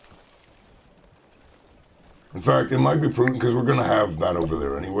 In fact, it might be prudent because we're going to have that over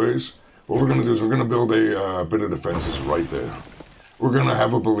there anyways. What we're going to do is we're going to build a bit of defenses right there. We're going to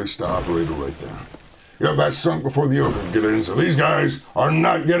have a ballista operator right there. Yep, that's sunk before the yoke can get in, so these guys are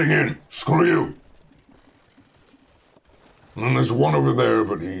not getting in. Screw you. And then there's one over there,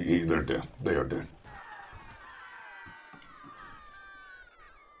 but they're dead. They are dead.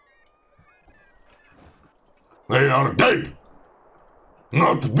 They are dead!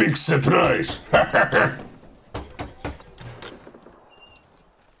 Not big surprise!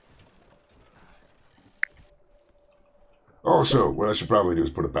 Also, what I should probably do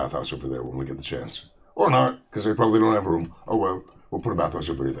is put a bathhouse over there when we get the chance. Or not, because they probably don't have room. Oh well, we'll put a bathhouse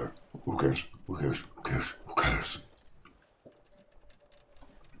over there. Who cares? Who cares? Who cares? Who cares?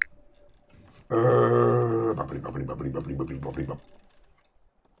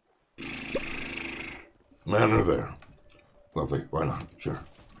 Manor there. Lovely. Why not? Sure.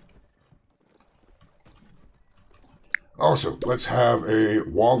 Also, let's have a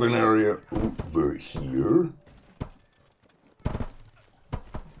walled-in area over here.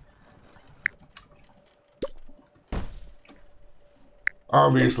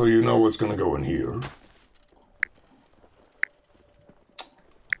 Obviously, you know what's going to go in here.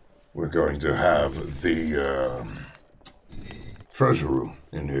 We're going to have the treasure room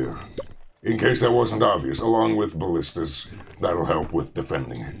in here. In case that wasn't obvious, along with ballistas, that'll help with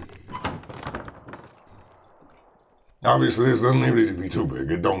defending it. Obviously, this doesn't need to be too big.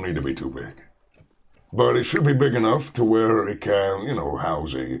 It don't need to be too big. But it should be big enough to where it can, you know,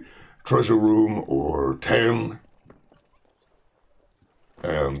 house a treasure room or 10.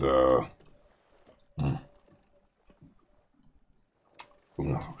 And, who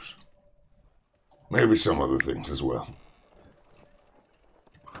knows? Maybe some other things as well.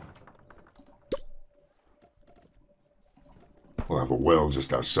 We'll have a well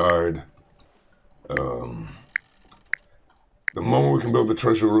just outside. The moment we can build the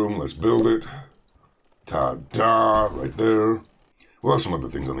treasure room, let's build it. Ta-da! Right there. We'll have some other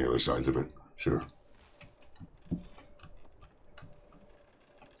things on the other sides of it. Sure.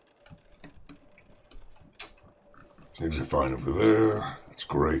 Things are fine over there. That's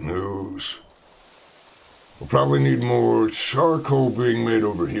great news. We'll probably need more charcoal being made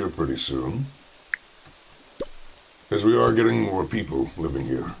over here pretty soon, because we are getting more people living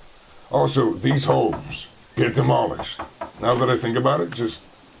here. Also, these homes get demolished. Now that I think about it, just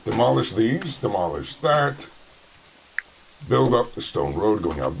demolish these, demolish that, build up the stone road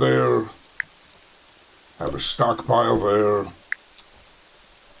going out there, have a stockpile there,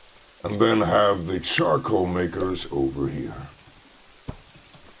 and then have the charcoal makers over here.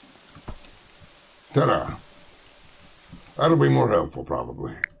 Ta-da! That'll be more helpful,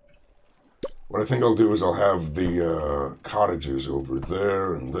 probably. What I think I'll do is I'll have the cottages over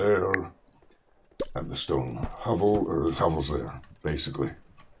there and there. Have the stone hovel, or hovels there, basically.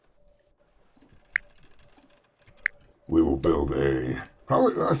 We will build a...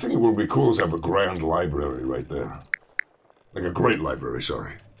 Probably, I think it would be cool to have a grand library right there. Like a great library,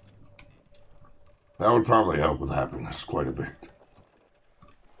 sorry. That would probably help with happiness quite a bit.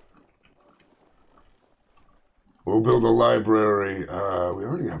 We'll build a library. We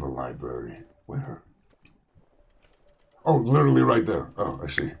already have a library. Where? Oh, literally right there. Oh, I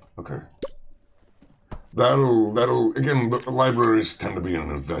see. Okay. That'll, again, libraries tend to be an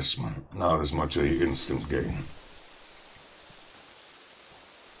investment, not as much a instant gain.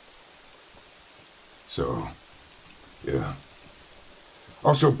 So, yeah.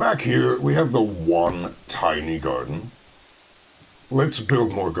 Also, back here, we have the one tiny garden. Let's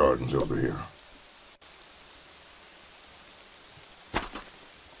build more gardens over here.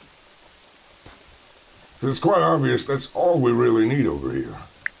 It's quite obvious that's all we really need over here.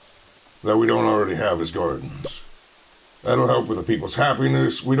 That we don't already have as gardens. That'll help with the people's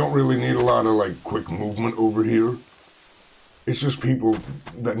happiness. We don't really need a lot of, like, quick movement over here. It's just people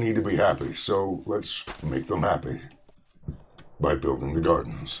that need to be happy, so let's make them happy by building the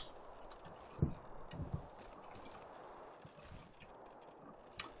gardens.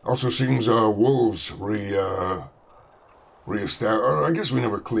 Also seems wolves reestablished, or I guess we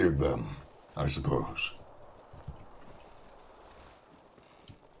never cleared them, I suppose.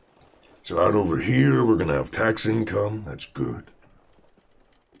 So out over here, we're gonna have tax income. That's good.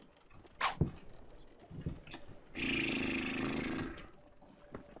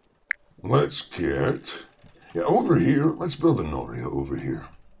 Let's get... Yeah, over here, let's build a Noria over here.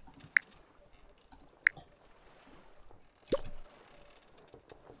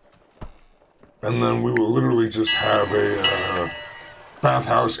 And then we will literally just have a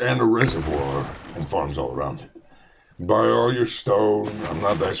bathhouse and a reservoir and farms all around it. Buy all your stone. I'm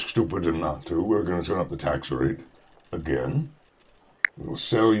not that stupid and not to. We're going to turn up the tax rate again. We will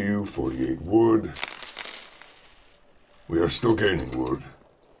sell you 48 wood. We are still gaining wood.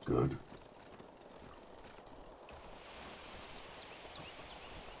 Good.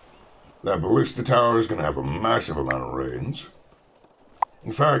 That ballista tower is going to have a massive amount of range.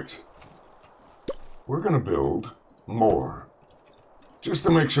 In fact, we're going to build more. Just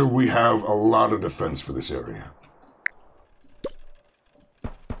to make sure we have a lot of defense for this area.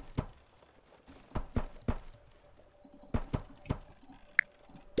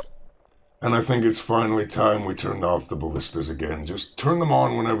 And I think it's finally time we turned off the ballistas again. Just turn them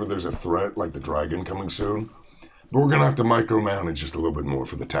on whenever there's a threat, like the dragon coming soon. But we're going to have to micromanage just a little bit more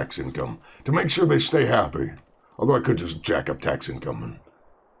for the tax income to make sure they stay happy. Although I could just jack up tax income and...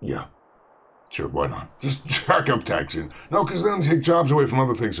 yeah. Sure, why not? Just jack up tax income. No, because then take jobs away from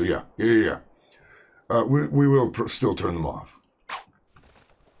other things, so yeah. We will still turn them off.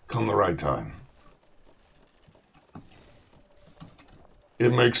 Come the right time.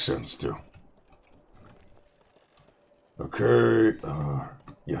 It makes sense, too. Okay,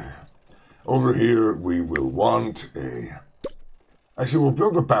 yeah. Over here, we will want a... Actually, we'll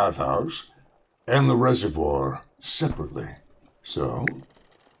build the bathhouse and the reservoir separately. So...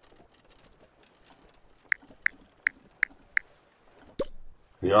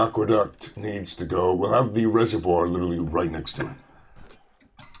 the aqueduct needs to go... We'll have the reservoir literally right next to it.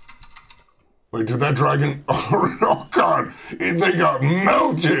 Wait, did that dragon... Oh, God! They got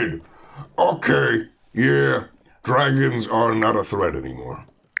melted! Okay, yeah. Dragons are not a threat anymore.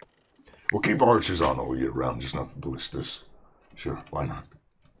 We'll keep archers on all year round, just not the ballistas. Sure, why not?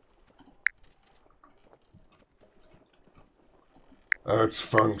 That's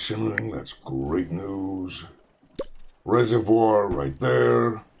functioning. That's great news. Reservoir right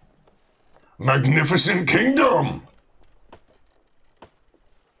there. Magnificent Kingdom!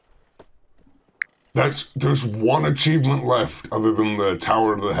 There's one achievement left other than the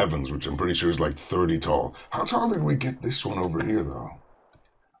Tower of the Heavens, which I'm pretty sure is like 30 tall. How tall did we get this one over here, though?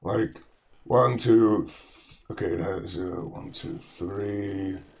 Like, 1, 2... Okay, that is 1, 2,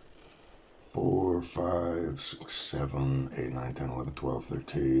 3... 4, 5, 6, 7, 8, 9, 10, 11, 12,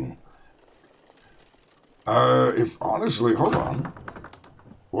 13... If honestly, hold on.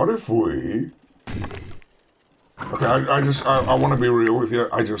 What if we... Okay, I want to be real with you.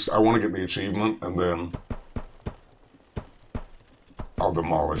 I want to get the achievement, and then I'll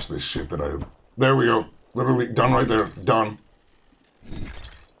demolish this shit that I... There we go. Literally, done right there. Done.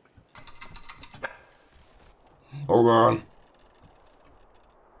 Hold on.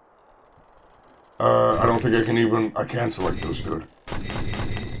 I don't think I can even... I can't select those good.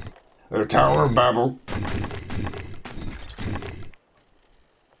 There, Tower of Babel.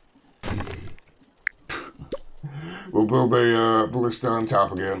 We'll build a ballista on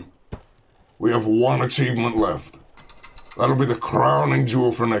top again. We have one achievement left. That'll be the crowning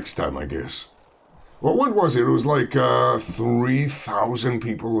jewel for next time, I guess. Well, what was it? It was like 3,000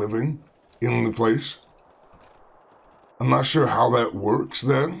 people living in the place. I'm not sure how that works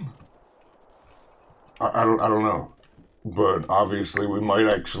then. I don't know. But obviously we might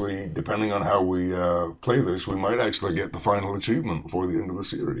actually, depending on how we play this, we might actually get the final achievement before the end of the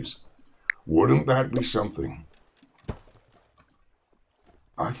series. Wouldn't that be something?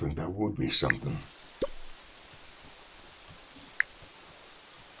 I think that would be something.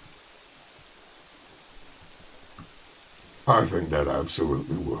 I think that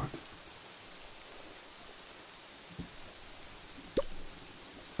absolutely would.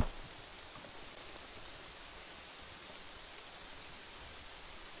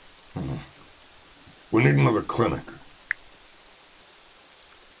 We need another clinic.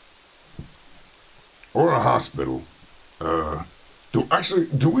 Or a hospital.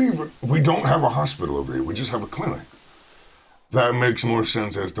 We don't have a hospital over here, we just have a clinic. That makes more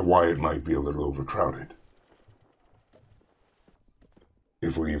sense as to why it might be a little overcrowded.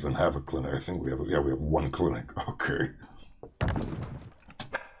 If we even have a clinic, I think we have, we have one clinic, okay.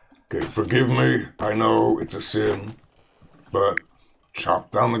 Okay, forgive me, I know it's a sin, but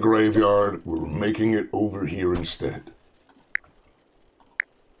chop down the graveyard, we're making it over here instead.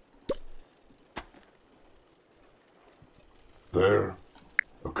 There.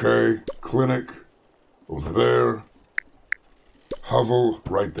 Okay, clinic. Over there. Hovel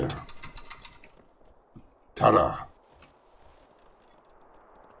right there. Ta-da.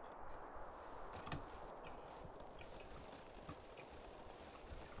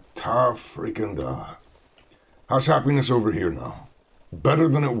 Ta-freaking-da. How's happiness over here now? Better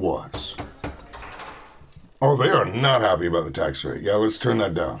than it was. Oh, they are not happy about the tax rate. Yeah, let's turn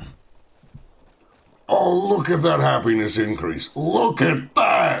that down. Oh, look at that happiness increase. Look at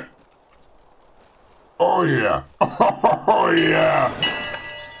that! Oh, yeah. Oh, yeah.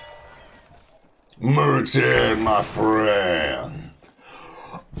 Merchant, my friend.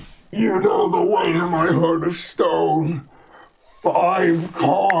 You know the weight of my heart of stone. 5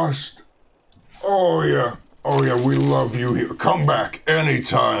 cost. Oh, yeah. Oh, yeah, we love you here. Come back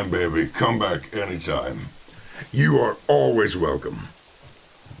anytime, baby. Come back anytime. You are always welcome.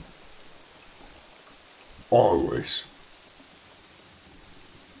 Always.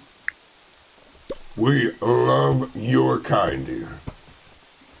 We love your kind here.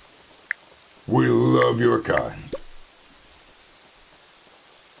 We love your kind.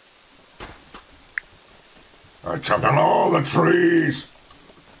 I chop down all the trees.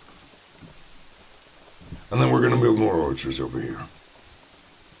 And then we're going to build more orchards over here.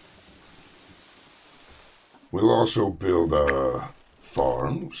 We'll also build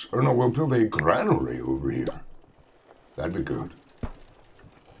farms. Or no, we'll build a granary over here. That'd be good.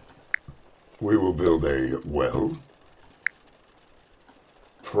 We will build a well.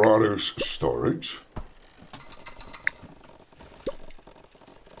 Produce storage.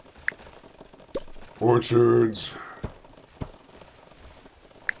 Orchards.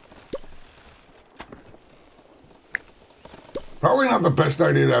 Probably not the best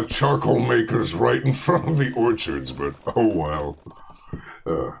idea to have charcoal makers right in front of the orchards, but oh well.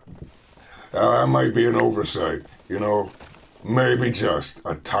 That might be an oversight, you know, maybe just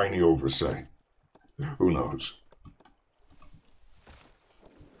a tiny oversight. Who knows?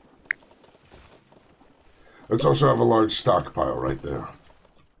 Let's also have a large stockpile right there.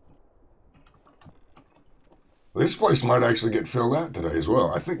 This place might actually get filled out today as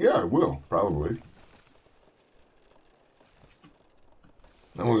well. I think, yeah, it will, probably.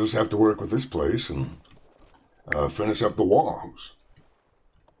 Then we'll just have to work with this place and finish up the walls.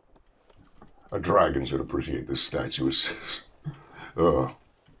 A dragon should appreciate this statue, it says.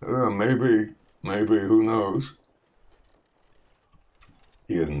 Maybe, who knows?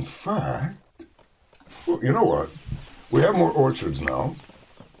 In fact, well, you know what? We have more orchards now.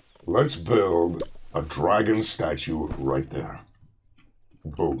 Let's build a dragon statue right there.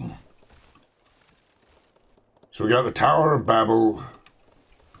 Boom. So we got the Tower of Babel.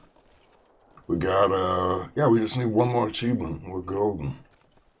 We got, yeah, we just need one more achievement. We're golden.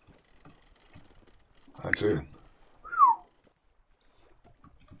 That's it.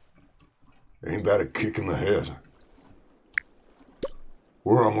 Ain't that a kick in the head?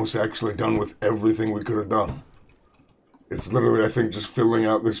 We're almost actually done with everything we could have done. It's literally, I think, just filling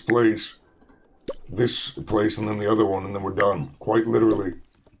out this place, and then the other one, and then we're done. Quite literally.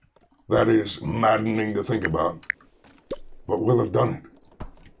 That is maddening to think about. But we'll have done it.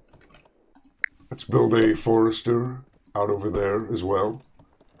 Let's build a forester out over there as well.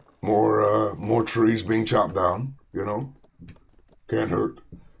 More trees being chopped down, you know? Can't hurt.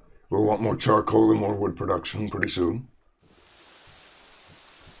 We'll want more charcoal and more wood production pretty soon.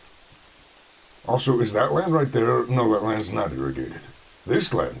 Also, is that land right there? No, that land's not irrigated.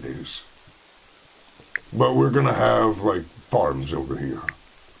 This land is. But we're gonna have, like, farms over here.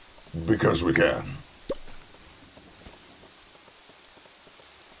 Because we can.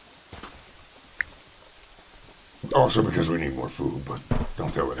 Also because we need more food, but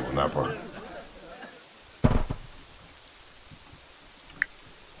don't tell anyone that part.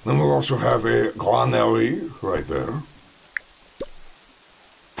 Then we'll also have a granary right there.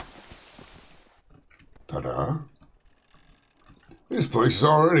 Ta-da. This place is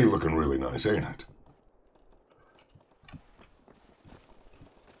already looking really nice, ain't it?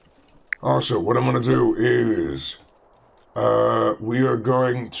 Also, what I'm going to do is, we are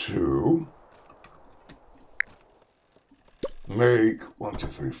going to make 1, 2,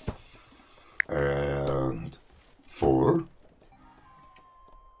 3, and 4.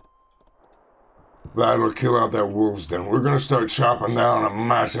 That'll kill out that wolf's den. We're going to start chopping down a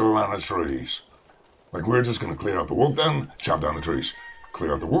massive amount of trees. Like, we're just going to clear out the wolf den, chop down the trees.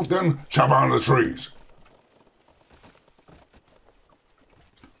 Clear out the wolf den, chop down the trees.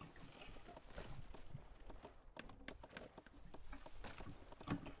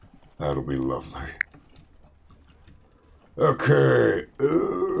 That'll be lovely. Okay.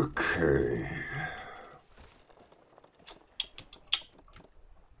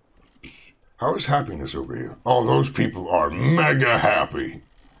 How is happiness over here? Oh, those people are mega happy.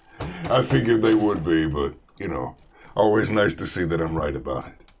 I figured they would be, but, you know, always nice to see that I'm right about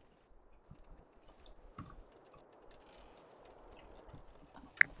it.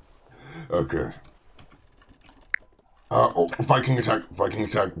 Okay. Oh, Viking attack,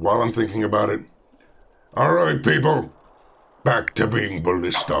 while I'm thinking about it. Alright, people. Back to being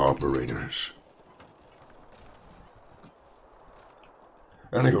ballista operators.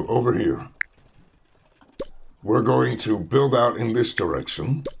 Anywho, over here. We're going to build out in this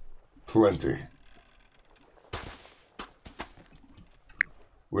direction. Plenty.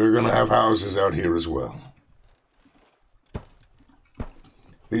 We're going to have houses out here as well.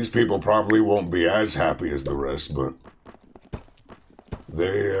 These people probably won't be as happy as the rest, but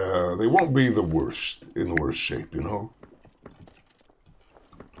they won't be the worst, in the worst shape, you know?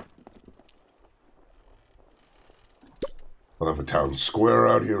 We'll have a town square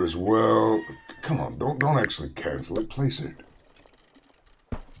out here as well. Come on, don't actually cancel it, place it.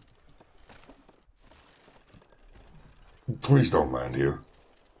 Please don't land here.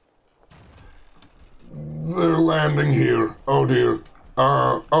 They're landing here. Oh dear.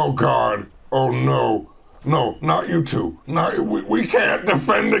 Oh God. Oh no. No, not you two. We can't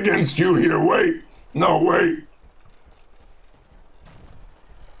defend against you here. Wait. No, wait.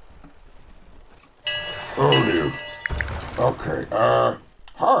 Oh dear. Okay,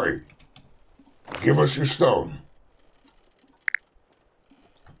 hi. Give us your stone.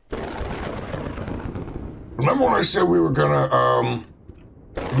 Remember when I said we were gonna,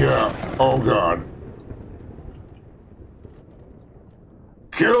 yeah, oh God.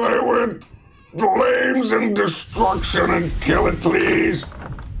 Kill it with flames and destruction and kill it, please.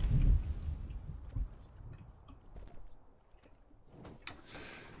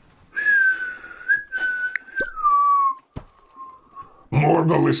 More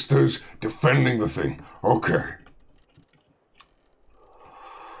ballistas defending the thing. Okay.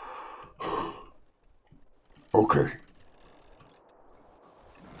 Okay.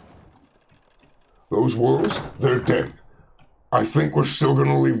 Those wolves, they're dead. I think we're still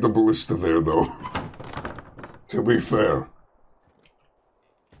gonna leave the ballista there, though. To be fair.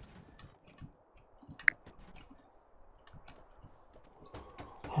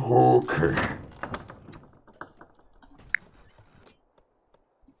 Okay.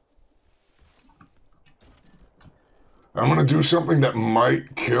 I'm gonna do something that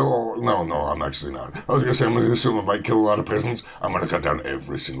might kill... No, I'm actually not. I was gonna say I'm gonna do something that might kill a lot of peasants. I'm gonna cut down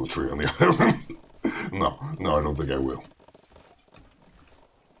every single tree on the island. No, I don't think I will.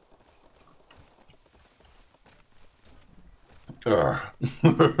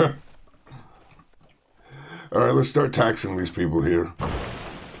 Alright, let's start taxing these people here.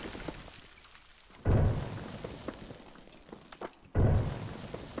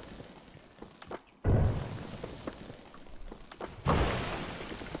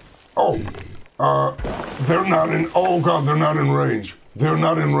 Oh, they're not in, oh god, they're not in range. They're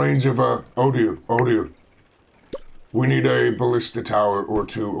not in range of, oh dear, oh dear. We need a ballista tower or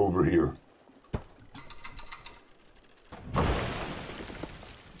two over here.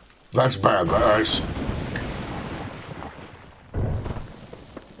 That's bad, guys.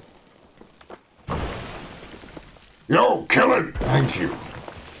 Yo, kill it! Thank you.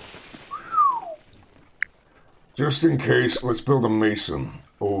 Just in case, let's build a mason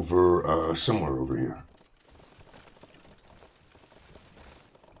over, somewhere over here.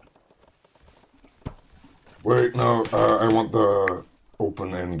 Wait, no, I want the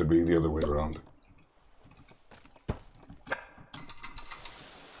open end to be the other way around.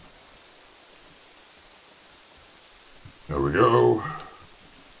 There we go.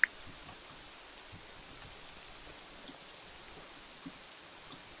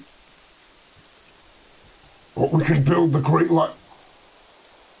 Oh, we can build the Great Light.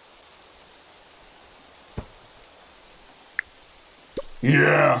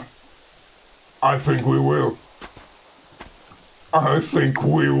 Yeah, I think we will. I think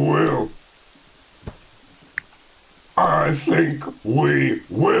we will. I think we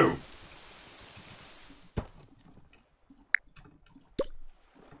will.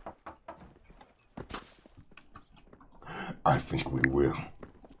 I think we will.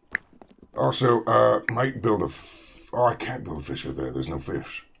 Also, might build a oh, I can't build a fisher there. There's no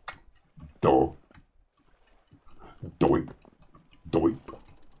fish. Doh. Doip. Doip.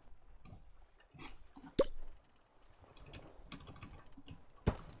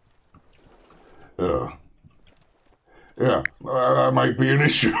 Yeah, that might be an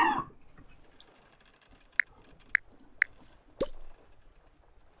issue.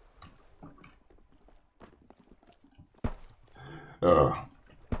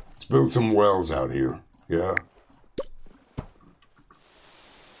 Let's build some wells out here. Yeah.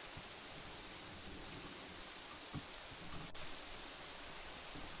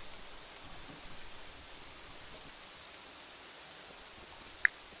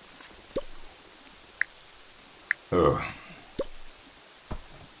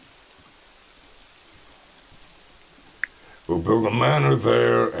 We'll build a manor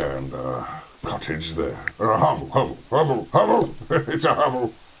there and cottage there. Or a hovel. It's a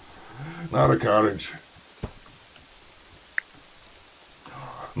hovel, not a cottage.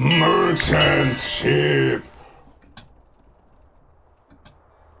 Merchant ship.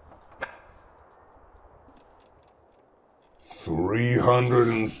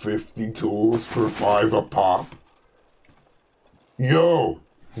 $350 tools for 5 a pop. Yo,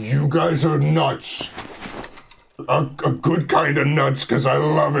 you guys are nuts. A good kind of nuts, because I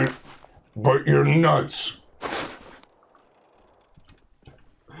love it. But you're nuts.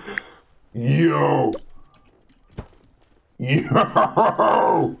 Yo.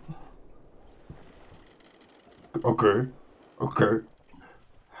 Yo. Okay. Okay.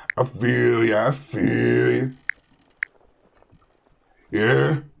 I feel you. I feel you.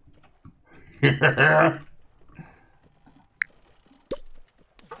 Yeah. Yeah.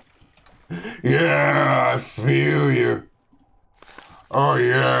 Yeah, I feel you. Oh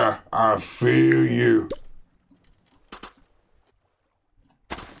yeah, I feel you.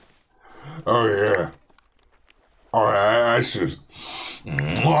 Oh yeah. Oh, that's just...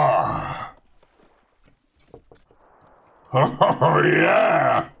 Mwah. Oh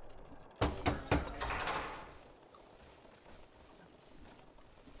yeah.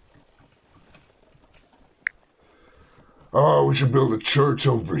 Oh, we should build a church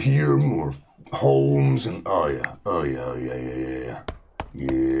over here, more homes, and oh yeah,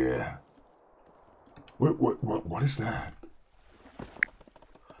 yeah. What is that?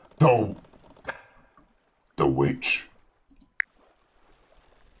 The witch.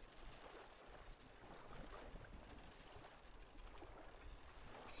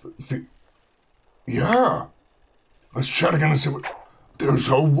 Yeah. Let's chat again and see what. There's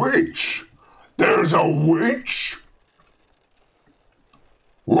a witch. There's a witch.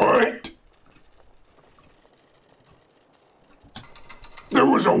 What? There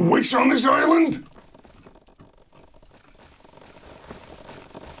was a witch on this island?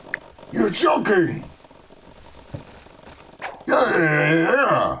 You're joking.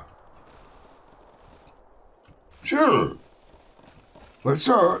 Yeah. Sure. Let's,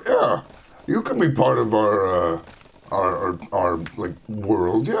 yeah. You can be part of our like,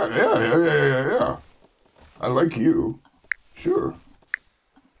 world. Yeah. I like you. Sure.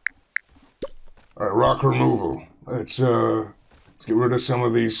 Alright, rock removal. Let's get rid of some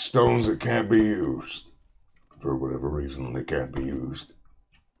of these stones that can't be used. For whatever reason, they can't be used.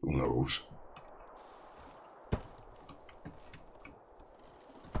 Who knows?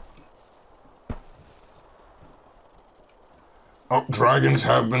 Oh, dragons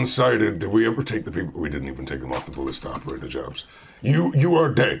have been sighted. Did we ever take the people? We didn't even take them off the ballista operator jobs. You are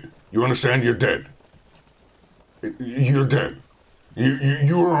dead. You understand? You're dead. You're dead.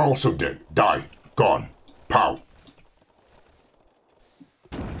 You are also dead. Die. Gone. Pow.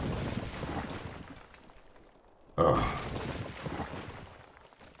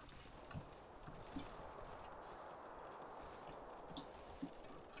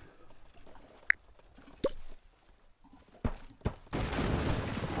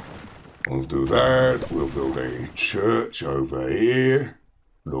 We'll do that. We'll build a church over here.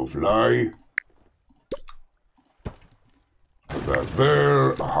 Lovely. Put that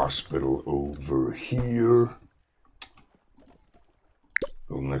there. A hospital over here.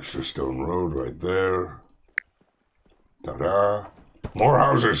 Build an extra stone road right there. Ta-da. More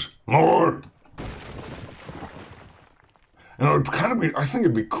houses. More! You know, it'd kind of be, I think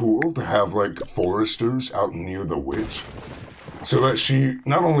it'd be cool to have, like, foresters out near the witch. So that she,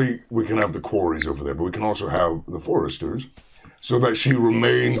 not only we can have the quarries over there, but we can also have the foresters. So that she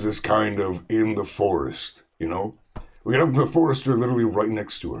remains as kind of in the forest, you know? We can have the forester literally right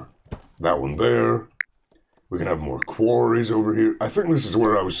next to her. That one there. We can have more quarries over here. I think this is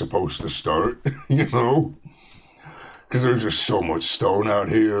where I was supposed to start, you know? Because there's just so much stone out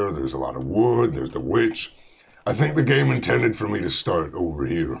here. There's a lot of wood. There's the witch. I think the game intended for me to start over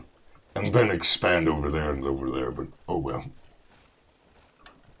here. And then expand over there and over there, but oh well.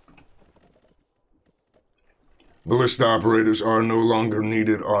 Ballista operators are no longer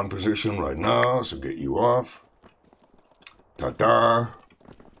needed on position right now, so get you off. Ta-da.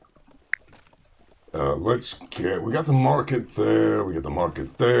 Let's get, we got the market there, we got the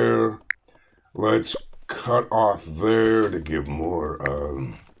market there. Let's cut off there to give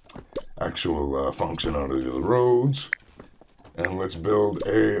more actual functionality to the roads. And let's build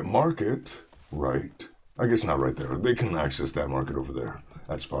a market right, I guess not right there. They can access that market over there.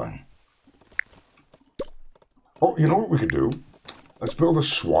 That's fine. Oh, you know what we could do? Let's build a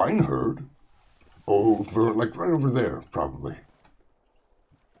swine herd over, like right over there, probably.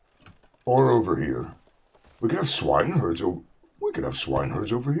 Or over here. We could have swine herds over, we could have swine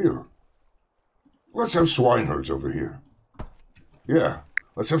herds over here. Let's have swine herds over here. Yeah,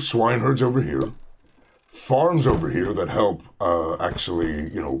 let's have swine herds over here. Farms over here that help,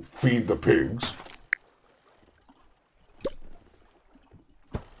 actually, you know, feed the pigs.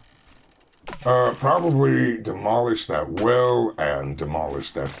 Probably demolish that well and demolish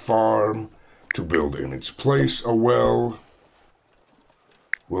that farm to build in its place a well.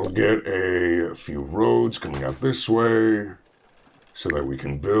 We'll get a few roads coming out this way so that we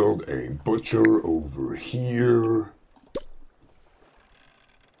can build a butcher over here.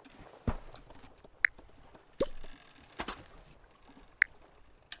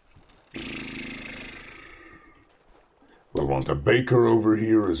 We'll want a baker over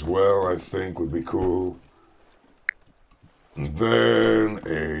here as well, I think would be cool. And then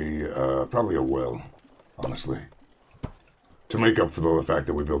probably a well, honestly. To make up for the fact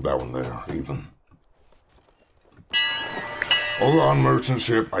that we built that one there, even. Hold on, merchant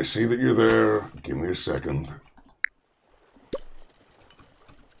ship. I see that you're there. Give me a second.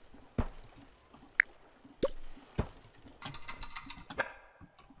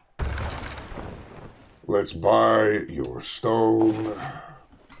 Let's buy your stone.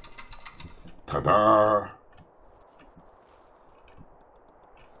 Ta-da!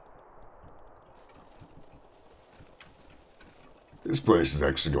 This place is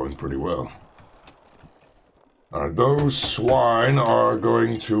actually going pretty well. Those swine are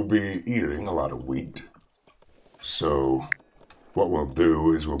going to be eating a lot of wheat. So, what we'll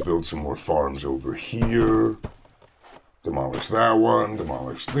do is we'll build some more farms over here. Demolish that one,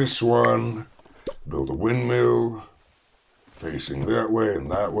 demolish this one. Build a windmill, facing that way and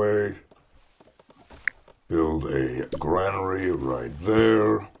that way. Build a granary right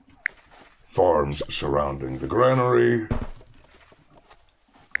there. Farms surrounding the granary.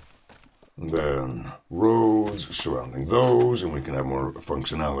 And then roads surrounding those, and we can have more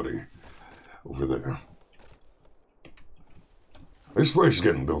functionality over there. This place is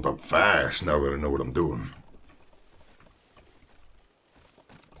getting built up fast now that I know what I'm doing.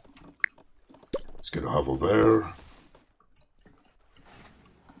 Let's get a hovel there.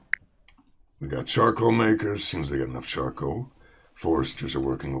 We got charcoal makers. Seems they got enough charcoal. Foresters are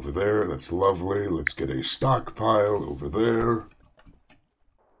working over there. That's lovely. Let's get a stockpile over there.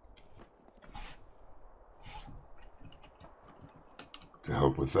 to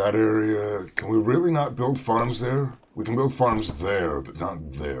help with that area. Can we really not build farms there? We can build farms there, but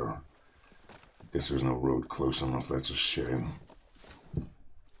not there. Guess there's no road close enough. That's a shame.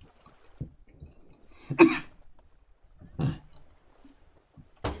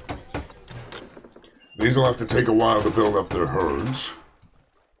 These will have to take a while to build up their herds.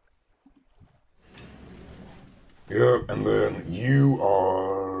 Yep, and then you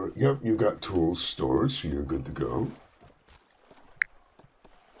are... Yep, you got tools stored, so you're good to go.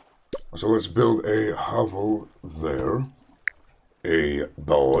 So let's build a hovel there. A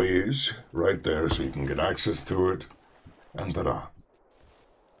boys right there, so you can get access to it. And ta-da.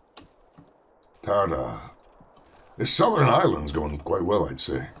 Ta-da. This southern island's going quite well, I'd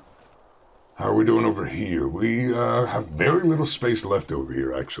say. How are we doing over here? We have very little space left over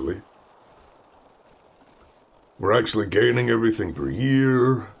here, actually. We're actually gaining everything per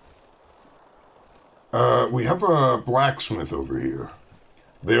year. We have a blacksmith over here.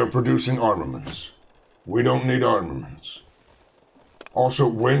 They are producing armaments. We don't need armaments. Also,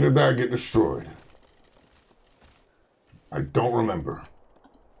 when did that get destroyed? I don't remember.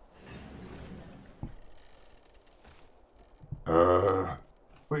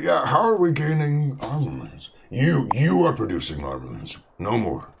 But yeah, how are we gaining armaments? You are producing armaments. No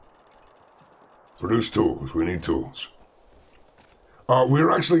more. Produce tools. We need tools. We're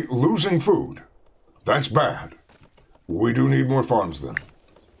actually losing food. That's bad. We do need more farms then.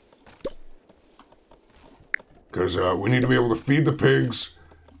 Because we need to be able to feed the pigs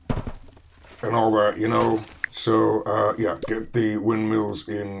and all that, you know. So, yeah, get the windmills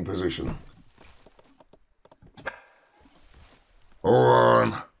in position.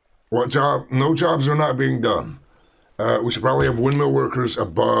 Hold on. What job? No jobs are not being done. We should probably have windmill workers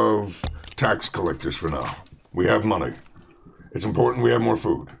above tax collectors for now. We have money. It's important we have more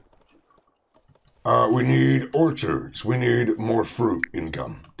food. We need orchards. We need more fruit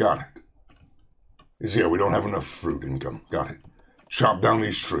income. Got it. Yeah, we don't have enough fruit income. Got it. Chop down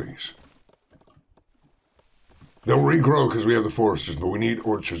these trees. They'll regrow because we have the foresters, but we need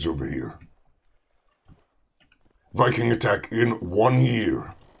orchards over here. Viking attack in 1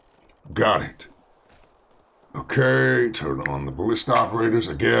 year. Got it. Okay, turn on the ballista operators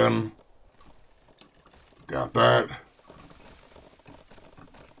again. Got that.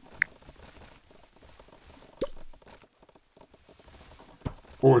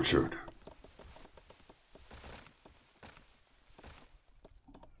 Orchard.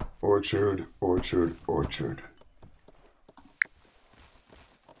 Orchard, orchard, orchard.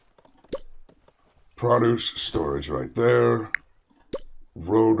 Produce storage right there.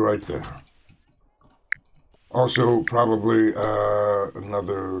 Road right there. Also, probably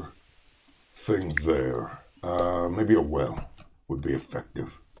another thing there. Maybe a well would be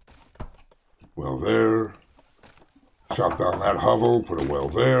effective. Well there. Chop down that hovel, put a well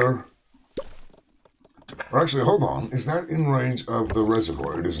there. Or actually, hold on. Is that in range of the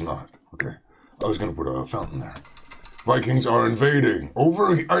reservoir? It is not. Okay. I was going to put a fountain there. Vikings are invading.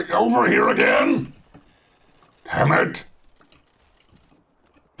 Over here again? Damn it!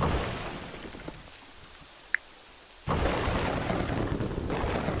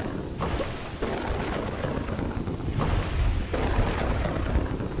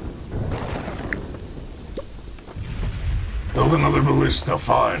 Build another ballista,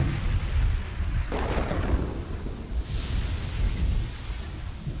 fine.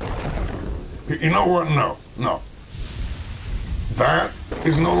 You know what? No. That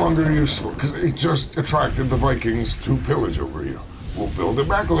is no longer useful, because it just attracted the Vikings to pillage over here. We'll build it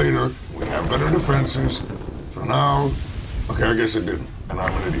back later. We have better defenses. For now... Okay, I guess it didn't. And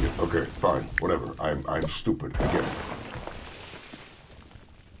I'm an idiot. Okay, fine. Whatever. I'm stupid. I get it.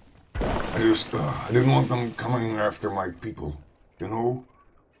 I didn't want them coming after my people. You know?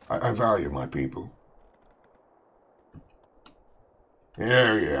 I value my people.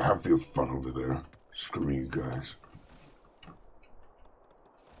 Yeah, have feel fun over there. Screw you guys.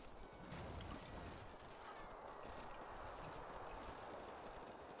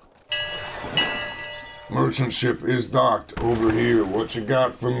 Merchant ship is docked over here. What you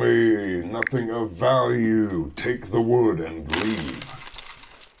got for me? Nothing of value. Take the wood and leave.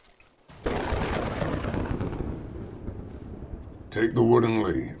 Take the wood and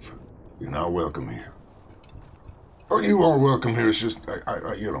leave. You're not welcome here. Oh, you are welcome here. It's just,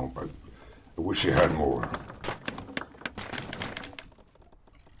 I wish you had more.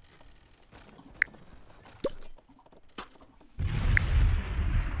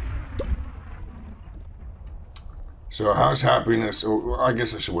 So how's happiness? Oh, I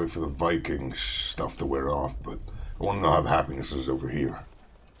guess I should wait for the Viking stuff to wear off, but I want to know how the happiness is over here.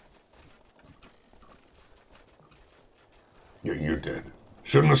 Yeah, you're dead.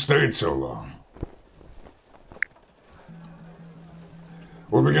 Shouldn't have stayed so long.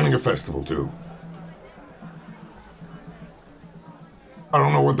 We're beginning a festival, too. I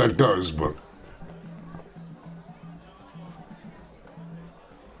don't know what that does, but...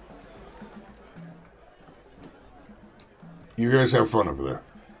 You guys have fun over there.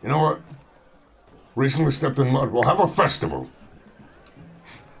 You know what? Recently stepped in mud. We'll have a festival.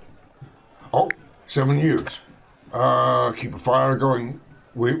 Oh, 7 years. Keep a fire going.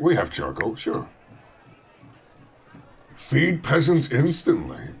 We have charcoal, sure. Feed peasants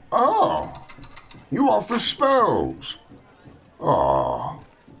instantly. Oh, you offer spells. Oh.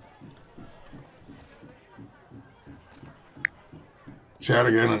 Chat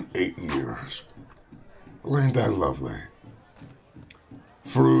again in 8 years. Well, ain't that lovely?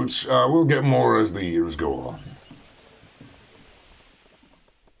 Fruits, we'll get more as the years go on.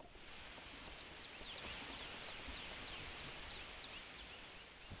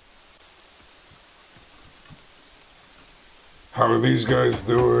 How are these guys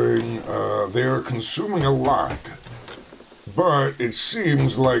doing? They are consuming a lot, but it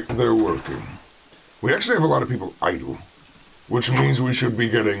seems like they're working. We actually have a lot of people idle, which means we should be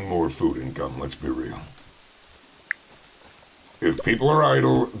getting more food income, let's be real. If people are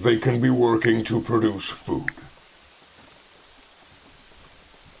idle, they can be working to produce food.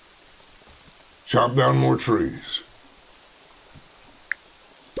 Chop down more trees.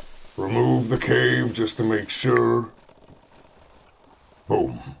 Remove the cave just to make sure.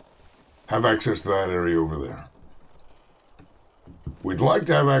 Boom. Have access to that area over there. We'd like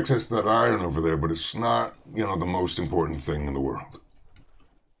to have access to that iron over there, but it's not, you know, the most important thing in the world.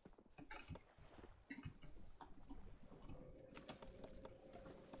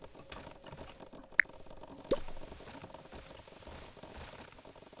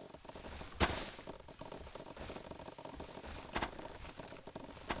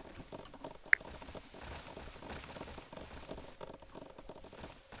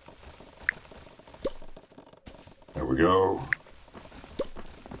 There we go.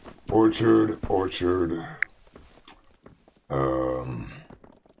 Orchard.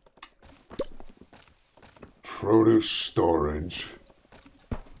 Produce storage.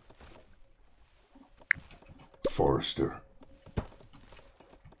 Forester.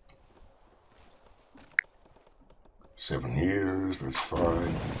 7 years, that's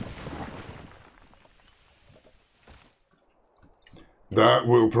fine. That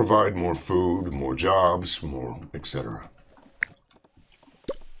will provide more food, more jobs, more etc.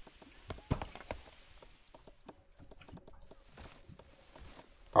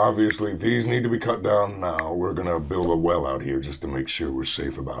 Obviously, these need to be cut down now. We're gonna build a well out here just to make sure we're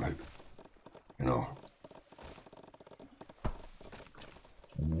safe about it. You know.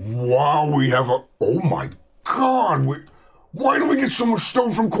 Wow, we have a... Oh my god! Why do we get so much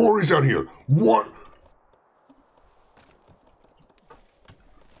stone from quarries out here? What?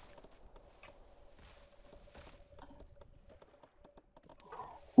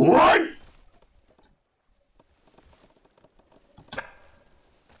 What?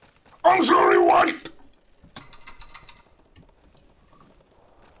 I'm sorry, what?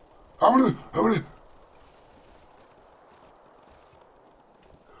 How many?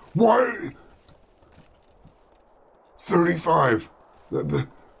 Why? 35. The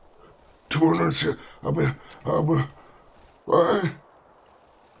 200. What?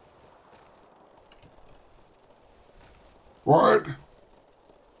 What?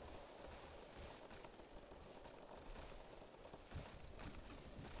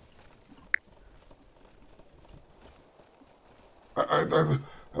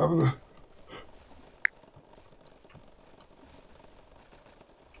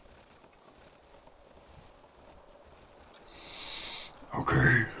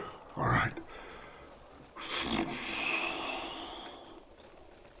 Okay, all right.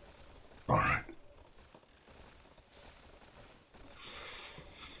 All right.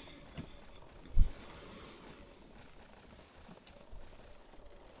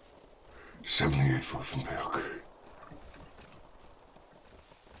 $78 from milk.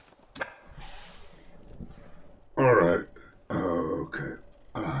 All right. Okay.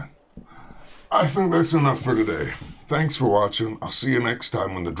 I think that's enough for today. Thanks for watching. I'll see you next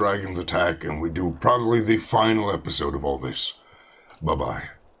time when the dragons attack and we do probably the final episode of all this. Bye-bye.